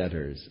our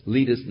debtors.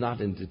 Lead us not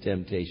into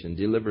temptation,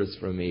 deliver us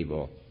from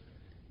evil.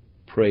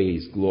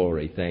 Praise,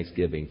 glory,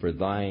 thanksgiving, for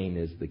thine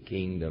is the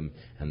kingdom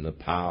and the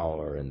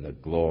power and the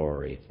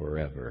glory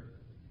forever.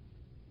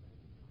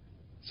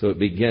 So it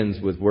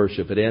begins with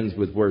worship. It ends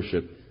with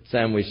worship,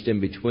 sandwiched in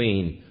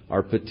between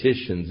our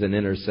petitions and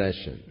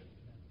intercession.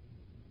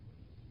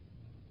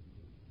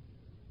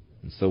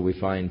 And so we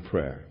find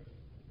prayer,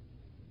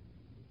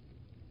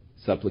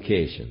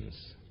 supplications,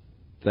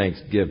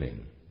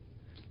 thanksgiving.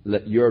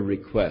 Let your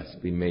requests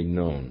be made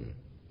known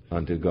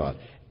unto God.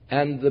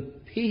 And the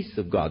peace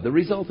of God, the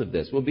result of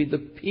this will be the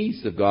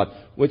peace of God,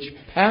 which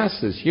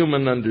passes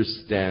human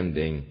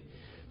understanding,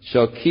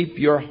 shall keep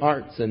your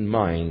hearts and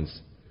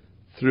minds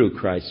through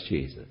Christ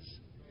Jesus.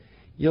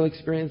 You'll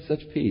experience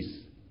such peace.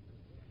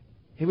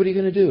 Hey, what are you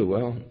going to do?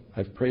 Well,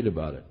 I've prayed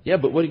about it. Yeah,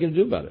 but what are you going to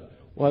do about it?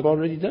 Well, I've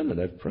already done it.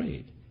 I've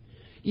prayed.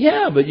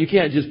 Yeah, but you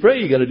can't just pray.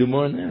 You've got to do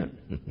more than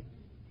that.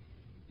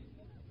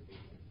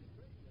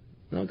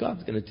 No,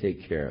 God's going to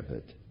take care of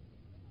it.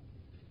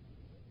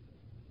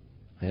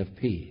 I have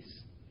peace.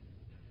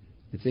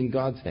 It's in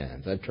God's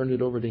hands. I've turned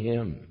it over to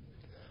Him.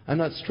 I'm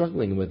not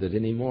struggling with it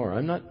anymore.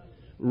 I'm not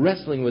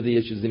wrestling with the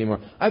issues anymore.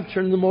 I've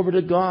turned them over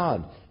to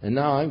God. And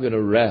now I'm going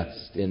to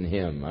rest in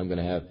Him. I'm going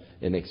to have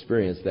and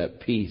experience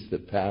that peace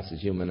that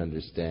passes human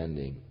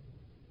understanding.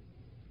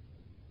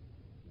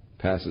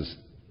 Passes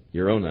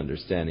your own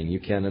understanding.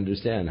 You can't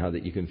understand how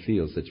that you can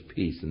feel such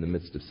peace in the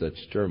midst of such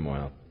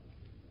turmoil.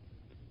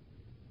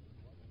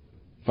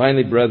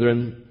 Finally,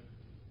 brethren,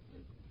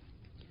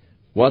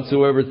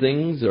 whatsoever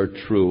things are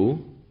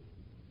true,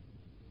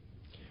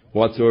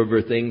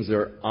 whatsoever things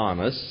are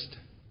honest,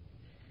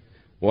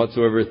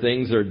 whatsoever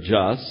things are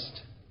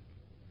just,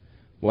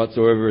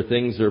 whatsoever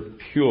things are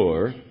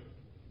pure,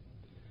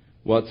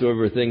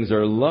 whatsoever things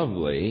are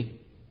lovely,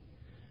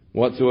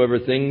 whatsoever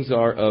things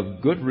are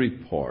of good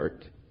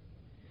report,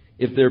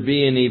 if there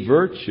be any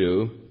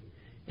virtue,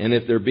 and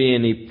if there be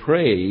any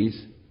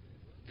praise,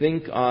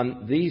 think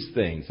on these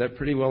things. That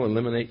pretty well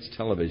eliminates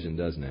television,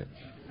 doesn't it?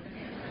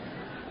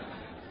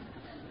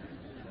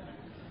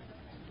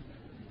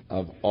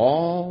 Of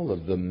all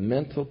of the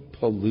mental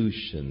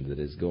pollution that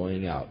is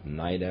going out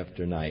night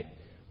after night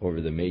over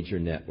the major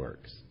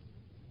networks,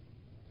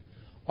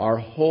 our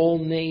whole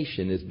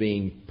nation is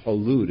being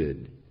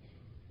polluted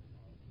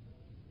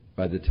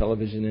by the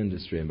television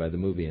industry and by the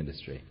movie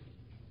industry.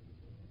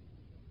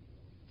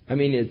 I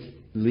mean, it's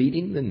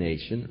leading the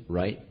nation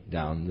right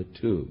down the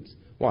tubes.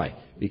 Why?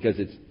 Because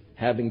it's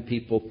having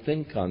people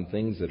think on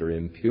things that are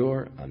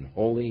impure,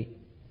 unholy,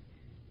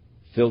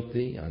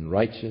 filthy,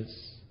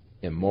 unrighteous,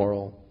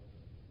 immoral.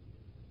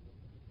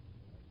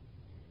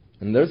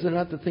 And those are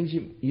not the things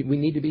we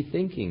need to be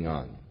thinking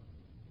on.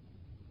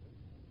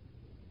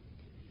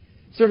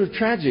 It's sort of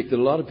tragic that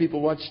a lot of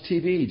people watch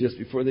TV just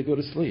before they go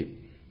to sleep.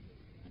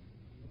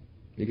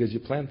 Because you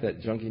plant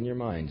that junk in your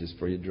mind just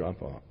before you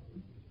drop off.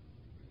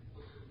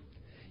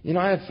 You know,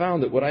 I have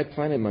found that what I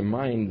plant in my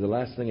mind the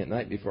last thing at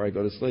night before I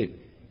go to sleep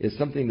is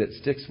something that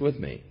sticks with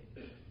me.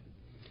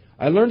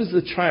 I learned as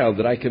a child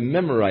that I can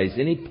memorize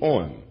any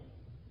poem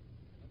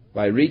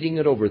by reading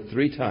it over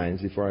 3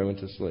 times before I went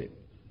to sleep.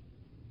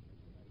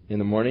 In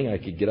the morning, I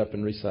could get up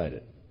and recite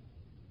it.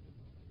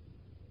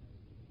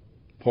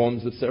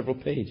 Poems of several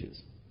pages.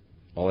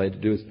 All I had to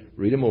do is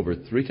read them over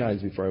 3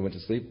 times before I went to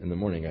sleep. In the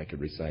morning, I could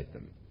recite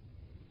them.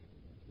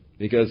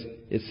 Because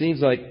it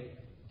seems like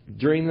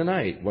during the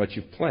night, what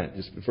you plant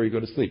just before you go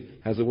to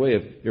sleep has a way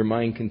of your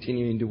mind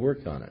continuing to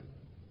work on it.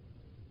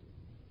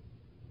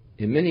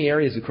 In many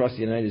areas across the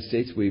United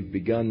States, we've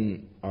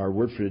begun our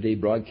Word for Today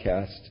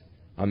broadcast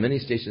on many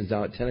stations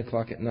now at 10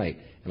 o'clock at night.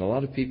 And a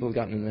lot of people have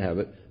gotten in the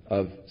habit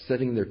of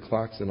setting their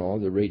clocks and all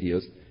their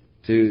radios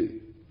to,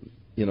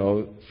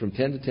 from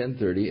 10 to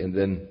 10:30, and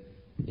then,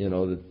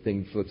 the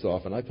thing flips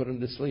off, and I put them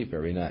to sleep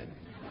every night.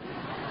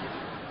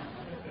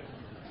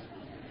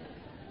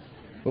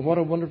 But what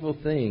a wonderful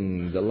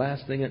thing, the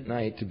last thing at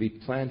night, to be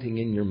planting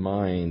in your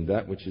mind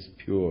that which is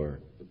pure,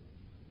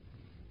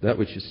 that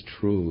which is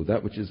true,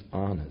 that which is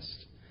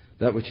honest,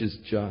 that which is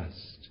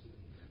just,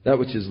 that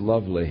which is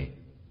lovely,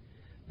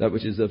 that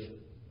which is of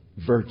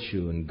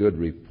virtue and good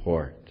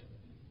report.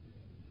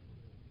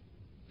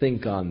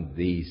 Think on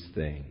these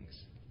things.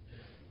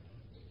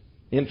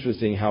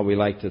 Interesting how we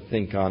like to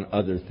think on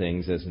other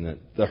things, isn't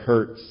it? The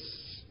hurts,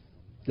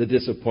 the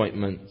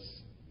disappointments,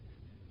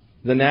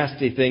 the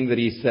nasty thing that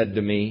he said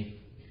to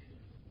me.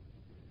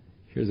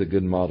 Here's a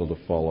good model to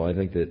follow. I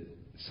think that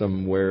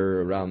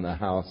somewhere around the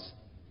house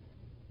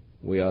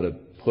we ought to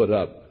put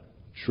up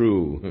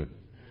true,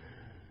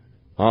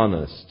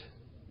 honest,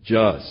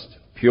 just,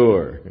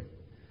 pure,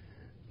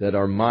 that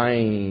our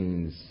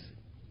minds,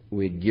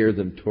 we'd gear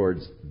them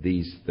towards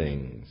these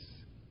things.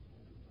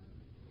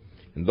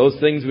 and those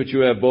things which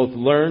you have both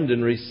learned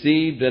and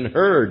received and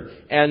heard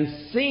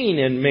and seen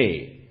in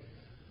me.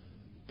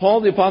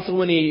 Paul the Apostle,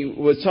 when he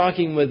was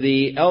talking with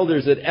the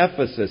elders at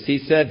Ephesus, he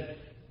said,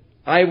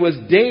 I was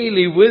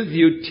daily with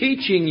you,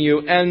 teaching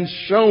you and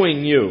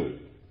showing you.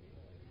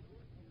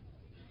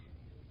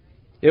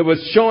 It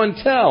was show and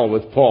tell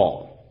with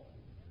Paul.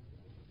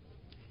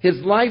 His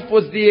life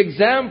was the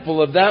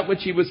example of that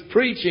which he was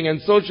preaching,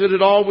 and so should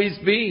it always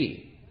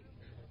be.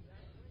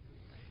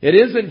 It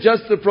isn't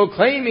just the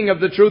proclaiming of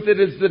the truth, it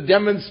is the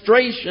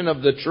demonstration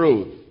of the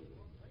truth.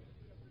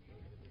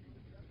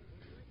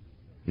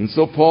 And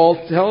so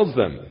Paul tells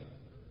them,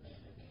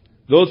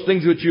 those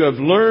things which you have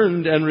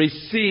learned and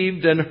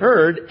received and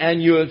heard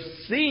and you have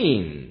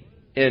seen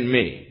in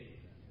me.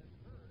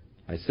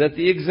 I set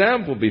the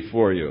example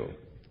before you.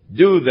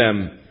 Do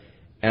them,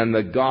 and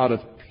the God of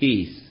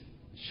peace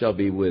shall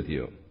be with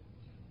you.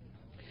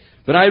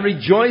 But I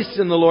rejoice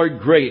in the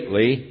Lord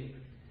greatly,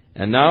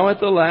 and now at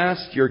the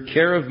last your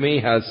care of me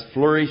has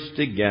flourished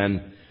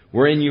again,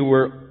 wherein you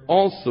were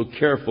also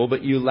careful,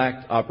 but you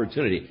lacked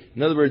opportunity.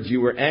 In other words,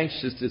 you were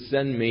anxious to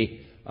send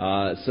me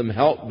some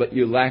help, but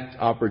you lacked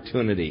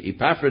opportunity.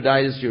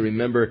 Epaphroditus, you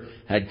remember,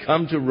 had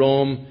come to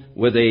Rome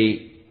with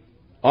a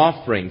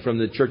offering from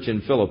the church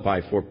in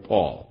Philippi for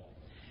Paul.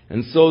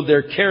 And so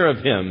their care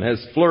of him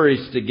has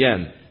flourished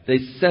again. They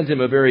sent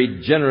him a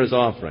very generous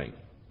offering.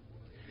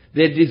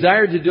 They had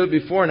desired to do it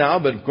before now,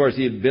 but of course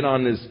he had been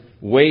on his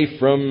way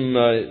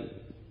from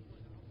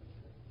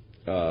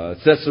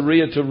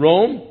Caesarea to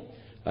Rome.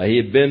 He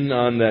had been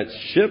on that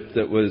ship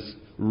that was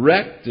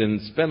wrecked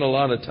and spent a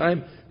lot of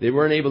time. They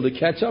weren't able to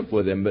catch up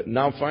with him, but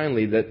now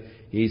finally that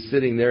he's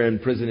sitting there in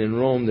prison in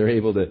Rome, they're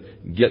able to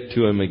get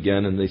to him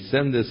again, and they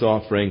send this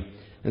offering.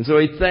 And so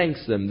he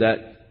thanks them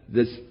that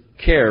this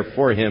care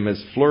for him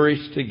has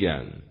flourished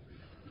again.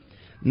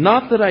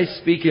 Not that I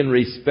speak in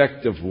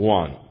respect of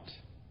want.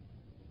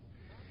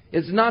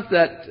 It's not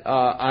that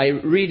I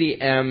really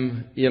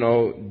am,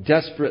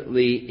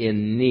 desperately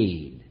in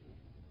need.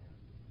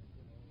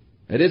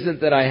 It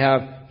isn't that I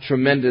have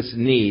tremendous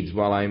needs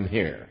while I'm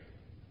here.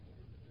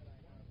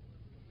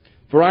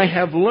 For I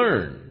have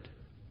learned,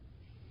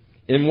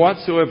 in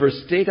whatsoever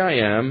state I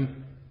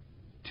am,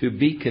 to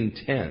be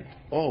content.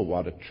 Oh,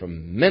 what a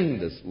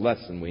tremendous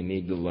lesson we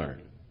need to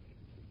learn.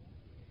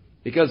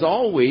 Because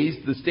always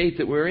the state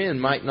that we're in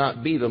might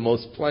not be the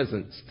most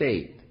pleasant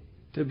state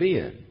to be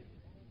in.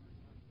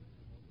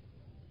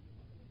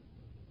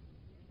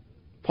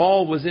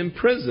 Paul was in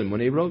prison when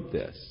he wrote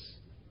this.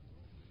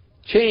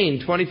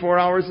 Chained 24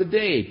 hours a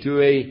day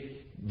to a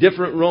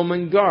different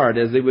Roman guard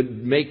as they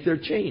would make their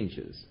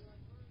changes.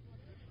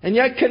 And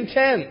yet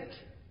content.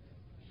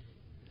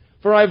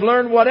 For I've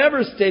learned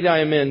whatever state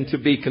I am in to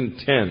be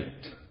content.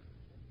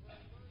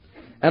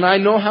 And I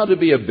know how to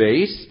be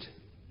abased.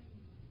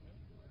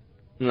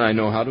 And I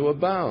know how to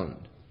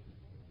abound.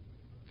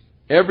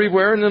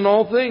 Everywhere and in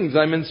all things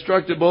I'm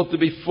instructed both to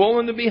be full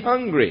and to be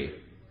hungry.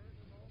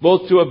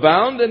 Both to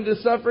abound and to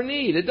suffer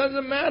need. It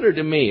doesn't matter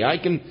to me. I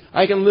can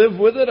live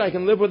with it. I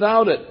can live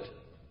without it.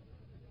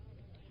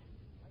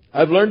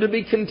 I've learned to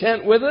be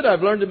content with it.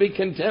 I've learned to be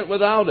content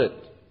without it.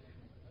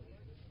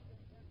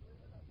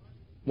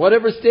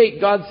 Whatever state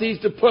God sees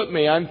to put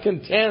me, I'm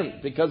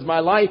content because my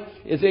life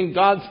is in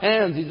God's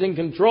hands. He's in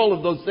control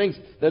of those things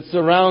that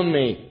surround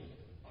me.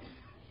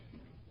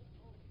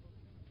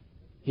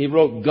 He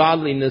wrote,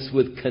 godliness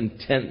with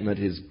contentment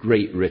is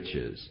great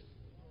riches.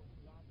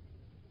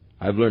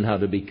 I've learned how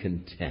to be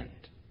content.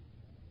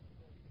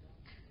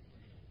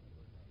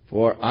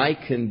 For I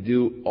can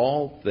do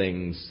all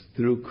things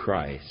through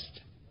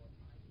Christ,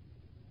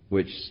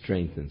 which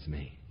strengthens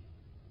me.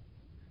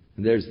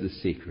 And there's the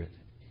secret.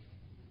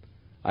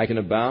 I can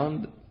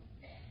abound.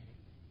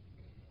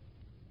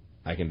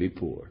 I can be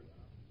poor.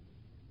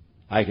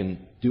 I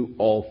can do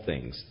all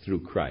things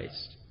through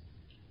Christ,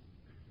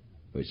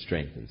 which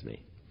strengthens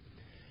me.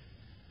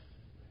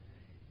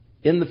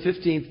 In the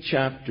 15th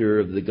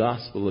chapter of the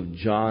Gospel of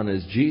John,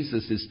 as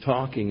Jesus is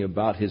talking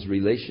about his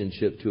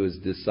relationship to his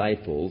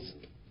disciples,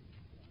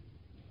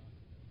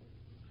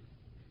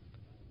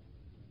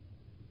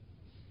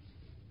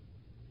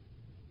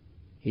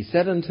 he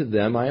said unto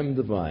them, I am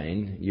the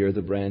vine, ye are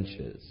the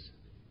branches.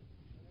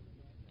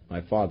 My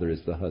Father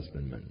is the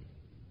husbandman.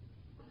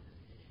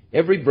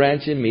 Every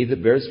branch in me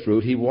that bears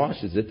fruit, he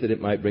washes it, that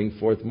it might bring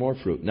forth more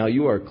fruit. Now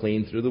you are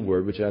clean through the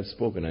word which I have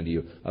spoken unto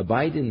you.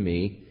 Abide in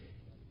me,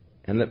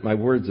 and let my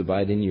words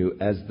abide in you.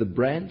 As the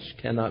branch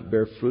cannot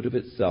bear fruit of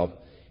itself,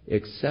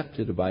 except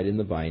it abide in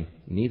the vine,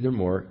 neither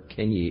more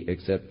can ye,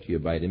 except ye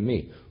abide in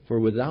me. For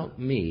without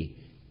me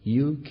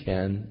you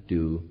can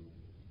do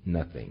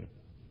nothing.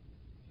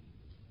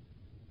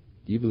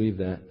 Do you believe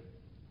that?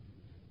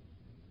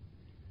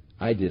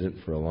 I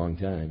didn't for a long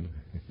time.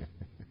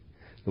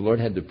 The Lord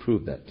had to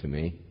prove that to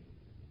me.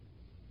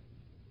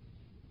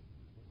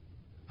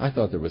 I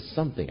thought there was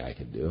something I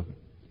could do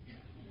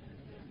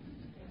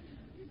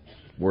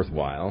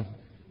worthwhile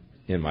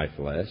in my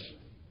flesh.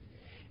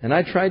 And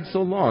I tried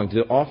so long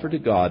to offer to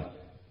God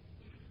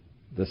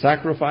the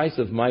sacrifice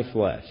of my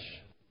flesh,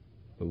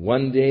 But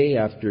one day,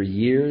 after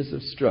years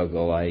of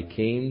struggle, I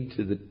came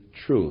to the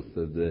truth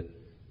of the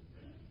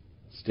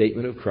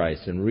statement of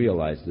Christ and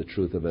realized the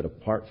truth of it.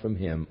 Apart from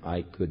Him,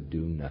 I could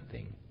do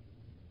nothing.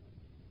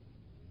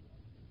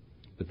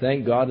 But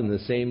thank God, in the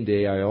same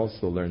day, I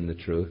also learned the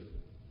truth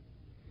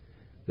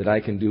that I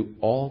can do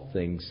all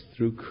things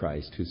through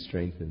Christ who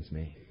strengthens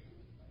me.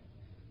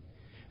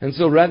 And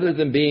so rather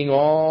than being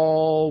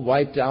all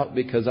wiped out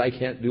because I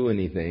can't do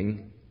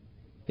anything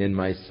in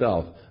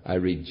myself, I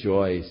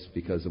rejoice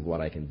because of what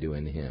I can do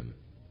in Him.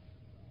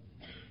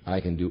 I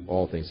can do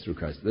all things through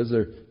Christ. Those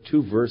are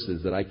two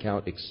verses that I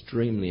count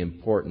extremely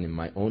important in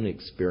my own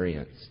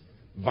experience.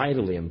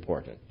 Vitally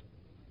important.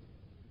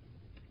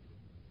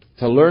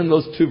 To learn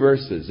those two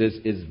verses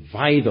is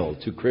vital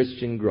to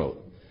Christian growth.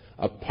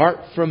 Apart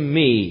from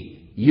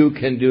me, you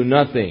can do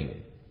nothing,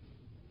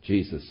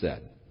 Jesus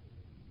said.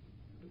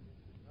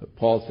 But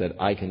Paul said,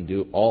 I can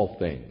do all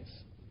things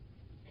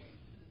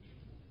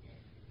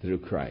through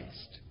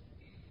Christ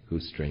who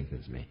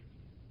strengthens me.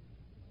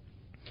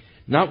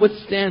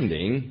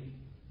 Notwithstanding,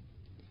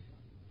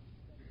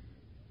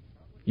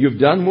 you've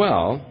done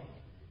well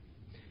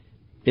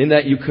in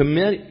that you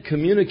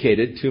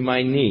communicated to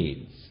my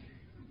needs.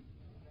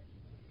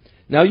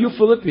 Now you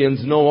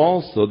Philippians know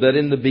also that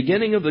in the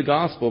beginning of the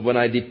gospel, when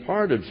I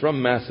departed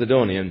from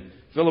Macedonia, and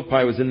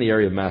Philippi was in the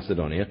area of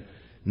Macedonia,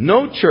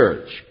 no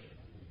church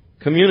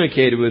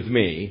communicated with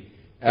me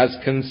as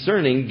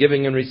concerning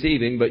giving and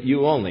receiving, but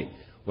you only.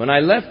 When I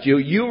left you,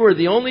 you were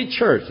the only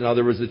church. Now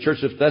there was the church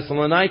of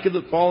Thessalonica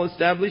that Paul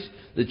established,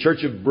 the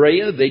church of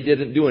Berea, they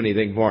didn't do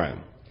anything for him.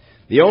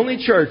 The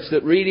only church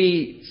that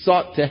really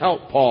sought to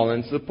help Paul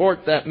and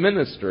support that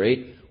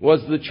ministry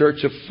was the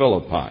church of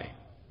Philippi.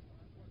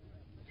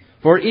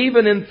 For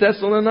even in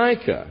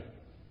Thessalonica,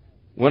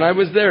 when I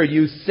was there,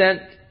 you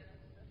sent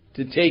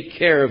to take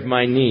care of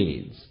my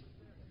needs.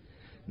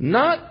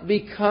 Not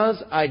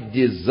because I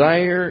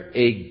desire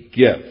a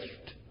gift,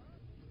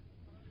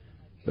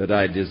 but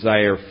I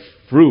desire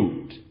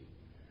fruit,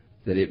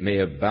 that it may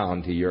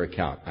abound to your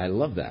account. I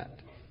love that.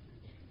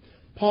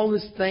 Paul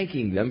is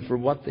thanking them for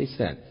what they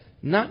sent.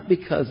 Not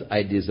because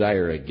I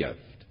desire a gift.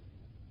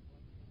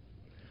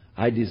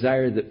 I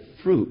desire that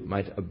fruit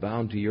might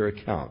abound to your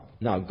account.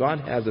 Now,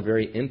 God has a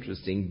very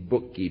interesting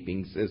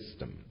bookkeeping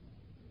system.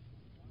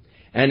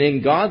 And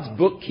in God's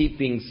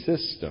bookkeeping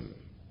system,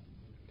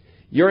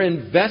 your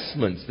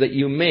investments that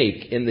you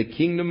make in the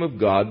kingdom of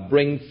God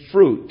bring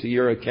fruit to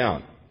your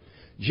account.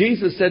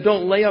 Jesus said,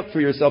 don't lay up for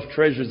yourself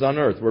treasures on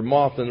earth where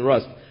moth and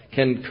rust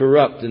can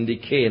corrupt and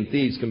decay and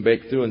thieves can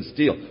break through and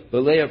steal.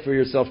 But lay up for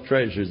yourself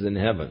treasures in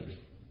heaven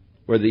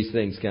where these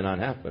things cannot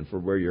happen. For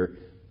where your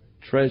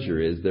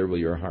treasure is, there will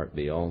your heart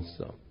be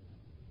also.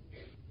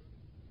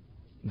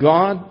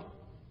 God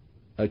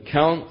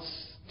accounts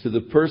to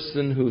the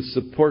person who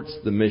supports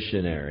the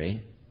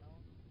missionary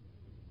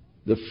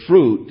the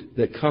fruit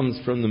that comes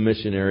from the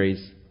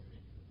missionary's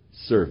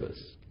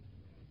service.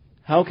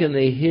 How can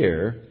they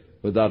hear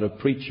without a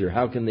preacher?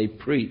 How can they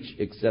preach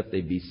except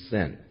they be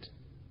sent?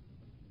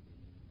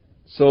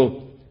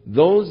 So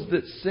those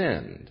that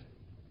send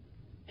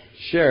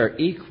share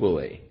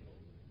equally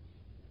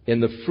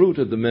in the fruit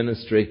of the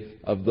ministry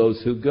of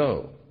those who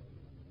go.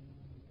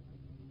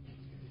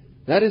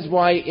 That is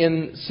why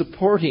in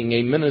supporting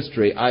a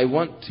ministry, I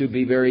want to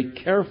be very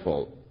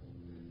careful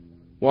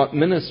what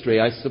ministry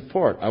I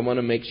support. I want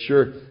to make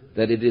sure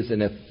that it is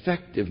an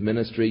effective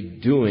ministry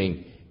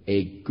doing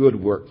a good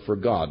work for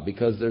God,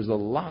 because there's a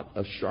lot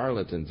of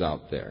charlatans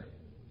out there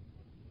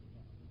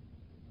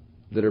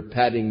that are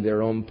padding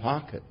their own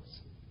pockets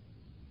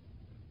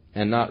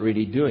and not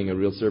really doing a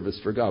real service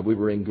for God. We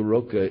were in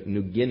Goroka,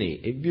 New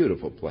Guinea, a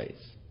beautiful place.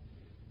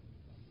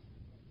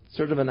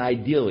 Sort of an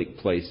idyllic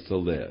place to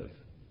live.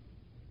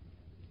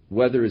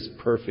 Weather is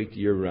perfect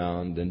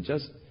year-round, and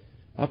just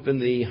up in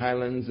the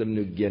highlands of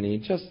New Guinea,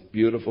 just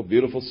beautiful,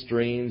 beautiful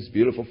streams,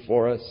 beautiful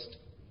forest.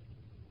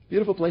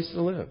 Beautiful place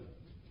to live.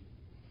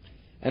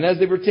 And as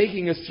they were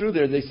taking us through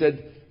there, they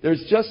said,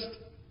 there's just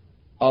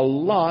a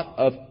lot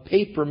of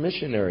paper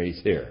missionaries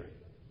here.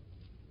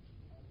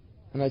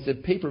 And I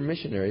said, paper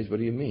missionaries, what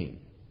do you mean?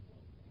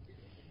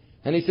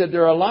 And he said,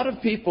 there are a lot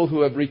of people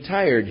who have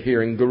retired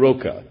here in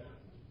Goroka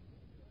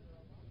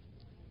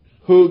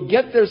who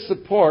get their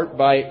support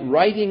by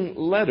writing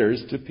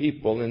letters to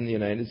people in the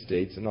United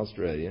States and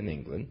Australia and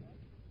England,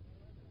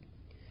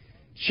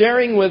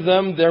 sharing with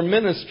them their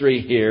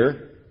ministry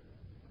here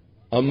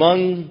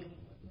among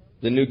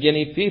the New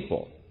Guinea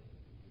people.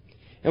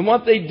 And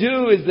what they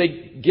do is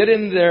they get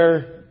in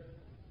their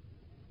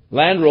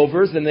Land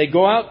Rovers and they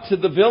go out to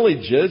the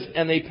villages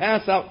and they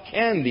pass out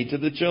candy to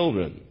the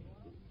children.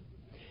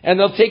 And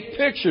they'll take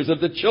pictures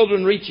of the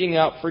children reaching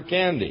out for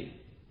candy.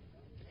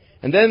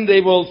 And then they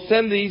will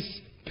send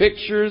these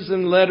pictures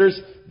and letters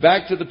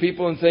back to the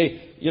people and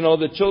say, you know,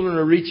 the children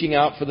are reaching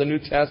out for the New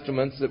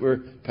Testaments that we're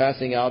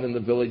passing out in the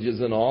villages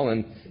and all.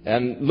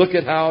 And look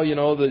at how, you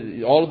know,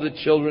 all of the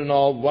children and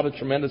all, what a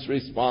tremendous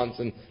response.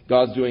 And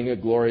God's doing a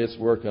glorious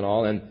work and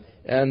all.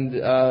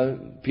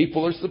 And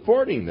people are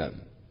supporting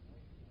them.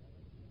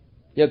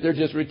 Yet they're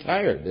just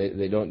retired.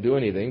 They don't do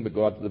anything but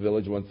go out to the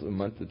village once a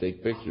month to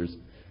take pictures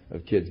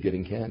of kids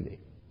getting candy.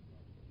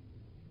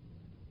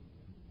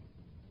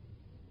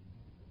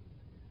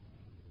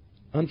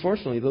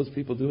 Unfortunately, those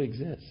people do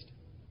exist.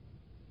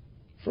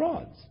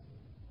 Frauds.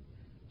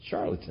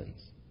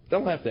 Charlatans.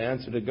 They'll have to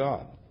answer to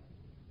God.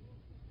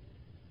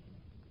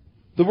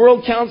 The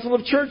World Council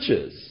of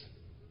Churches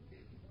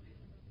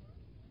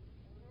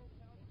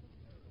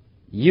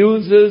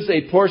uses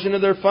a portion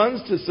of their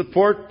funds to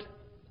support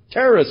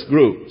terrorist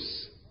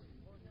groups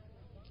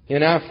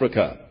in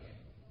Africa,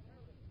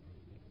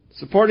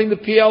 supporting the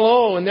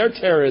PLO and their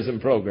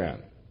terrorism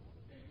program.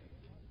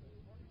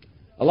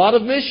 A lot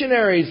of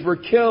missionaries were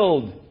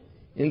killed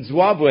in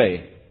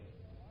Zimbabwe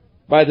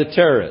by the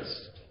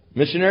terrorists.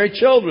 Missionary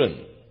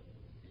children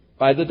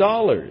by the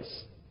dollars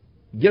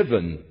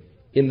given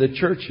in the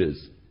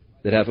churches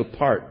that have a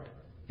part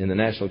in the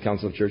National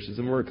Council of Churches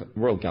and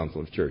World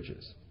Council of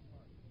Churches.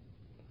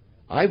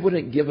 I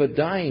wouldn't give a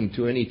dime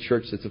to any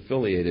church that's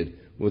affiliated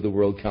with the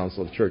World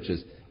Council of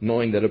Churches,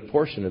 knowing that a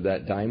portion of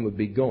that dime would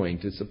be going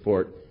to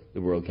support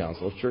the World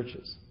Council of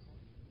Churches.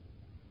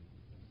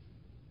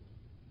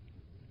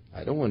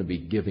 I don't want to be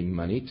giving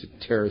money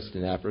to terrorists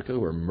in Africa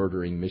who are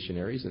murdering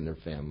missionaries and their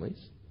families.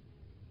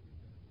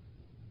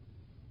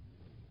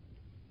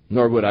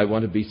 Nor would I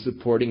want to be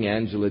supporting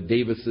Angela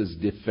Davis's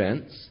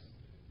defense,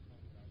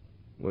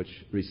 which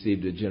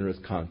received a generous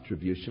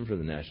contribution from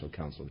the National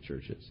Council of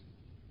Churches.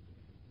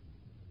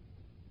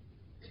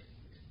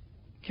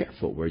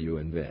 Careful where you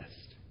invest.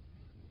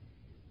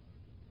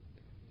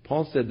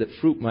 Paul said that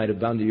fruit might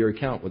abound to your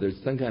account. Well,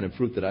 there's some kind of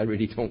fruit that I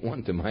really don't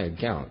want to my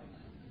account.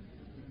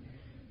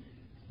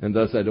 And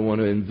thus I don't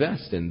want to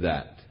invest in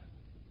that.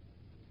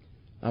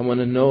 I want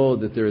to know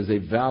that there is a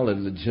valid,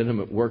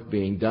 legitimate work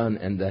being done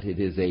and that it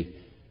is a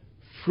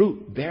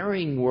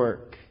fruit-bearing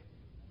work,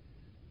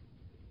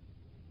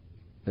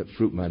 that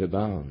fruit might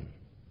abound.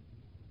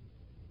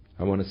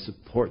 I want to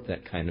support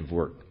that kind of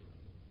work.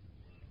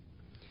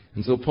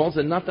 And so Paul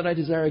said, not that I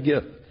desire a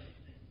gift.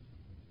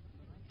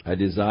 I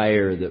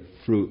desire that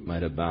fruit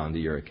might abound to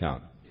your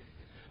account.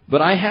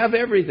 But I have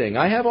everything.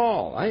 I have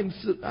all. I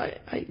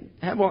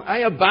have all. I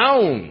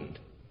abound.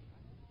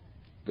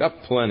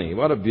 Got plenty.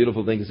 What a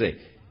beautiful thing to say.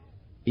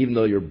 Even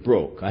though you're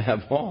broke, I have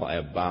all. I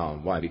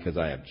abound. Why? Because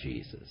I have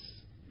Jesus.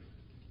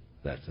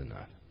 That's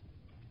enough.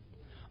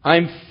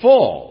 I'm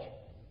full,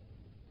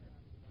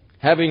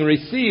 having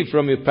received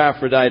from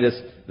Epaphroditus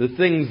the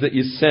things that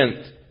you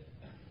sent,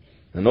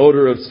 an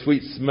odor of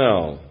sweet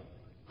smell,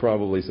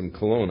 probably some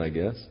cologne, I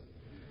guess,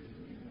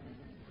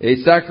 a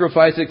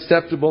sacrifice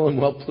acceptable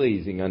and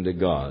well-pleasing unto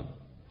God.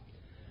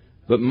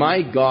 But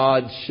my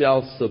God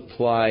shall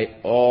supply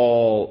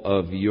all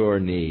of your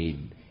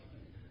need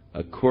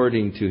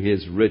according to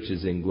His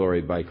riches in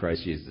glory by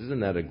Christ Jesus.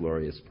 Isn't that a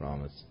glorious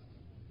promise?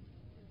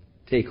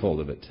 Take hold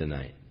of it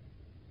tonight.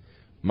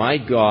 My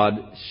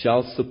God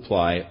shall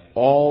supply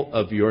all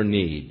of your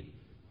need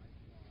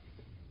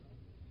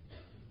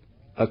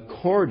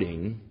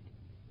according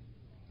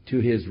to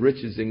His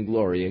riches in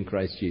glory in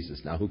Christ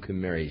Jesus. Now, who can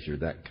measure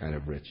that kind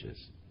of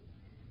riches?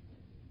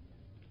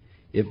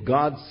 If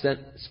God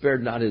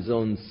spared not His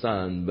own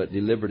Son, but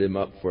delivered Him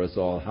up for us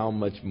all, how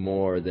much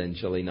more then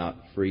shall He not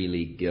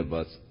freely give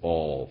us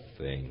all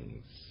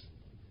things?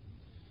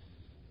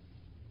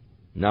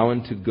 Now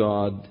unto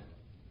God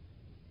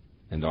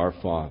and our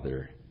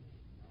Father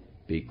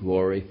be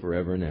glory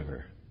forever and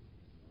ever.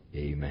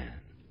 Amen.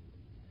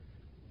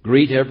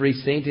 Greet every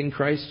saint in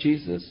Christ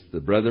Jesus. The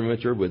brethren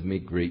which are with me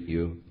greet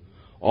you.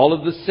 All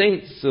of the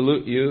saints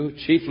salute you,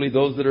 chiefly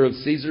those that are of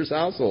Caesar's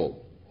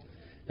household.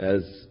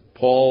 As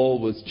Paul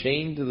was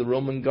chained to the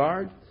Roman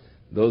guard,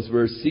 those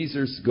were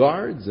Caesar's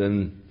guards,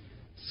 and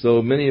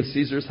so many of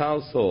Caesar's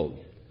household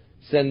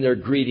send their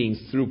greetings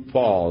through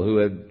Paul, who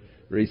had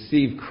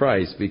received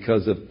Christ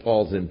because of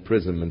Paul's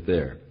imprisonment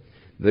there.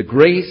 The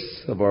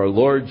grace of our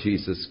Lord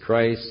Jesus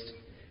Christ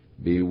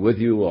be with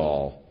you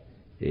all.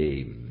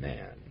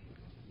 Amen.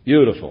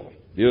 Beautiful,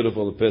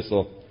 beautiful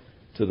epistle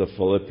to the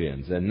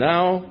Philippians. And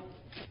now,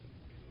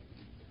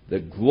 the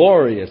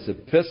glorious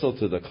epistle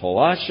to the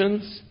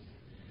Colossians.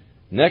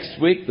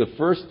 Next week, the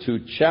first two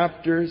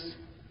chapters,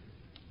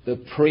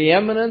 the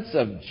preeminence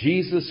of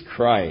Jesus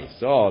Christ.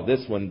 Oh,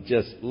 this one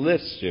just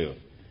lifts you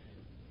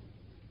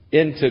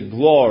into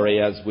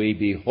glory as we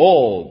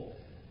behold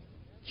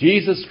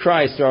Jesus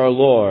Christ our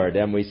Lord,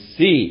 and we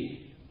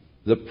see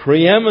the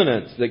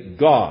preeminence that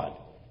God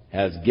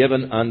has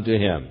given unto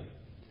Him.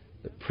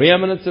 The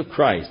preeminence of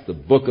Christ, the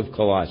book of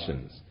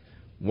Colossians,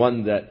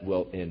 one that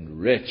will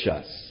enrich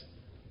us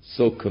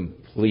so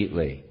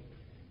completely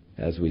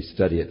as we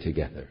study it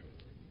together.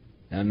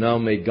 And now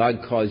may God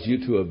cause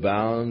you to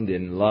abound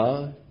in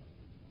love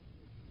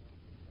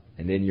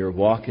and in your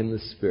walk in the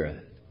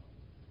Spirit.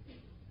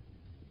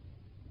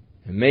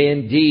 And may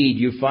indeed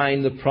you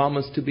find the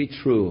promise to be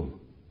true,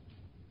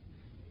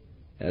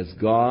 as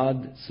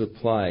God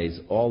supplies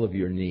all of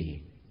your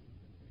need,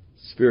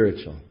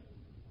 spiritual,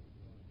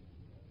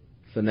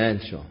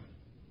 financial,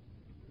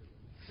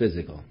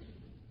 physical,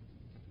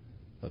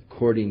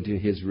 according to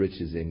His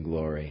riches in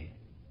glory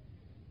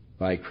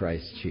by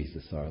Christ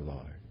Jesus our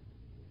Lord.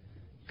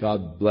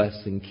 God bless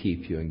and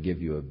keep you and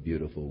give you a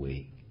beautiful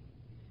week.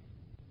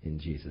 In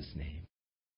Jesus' name.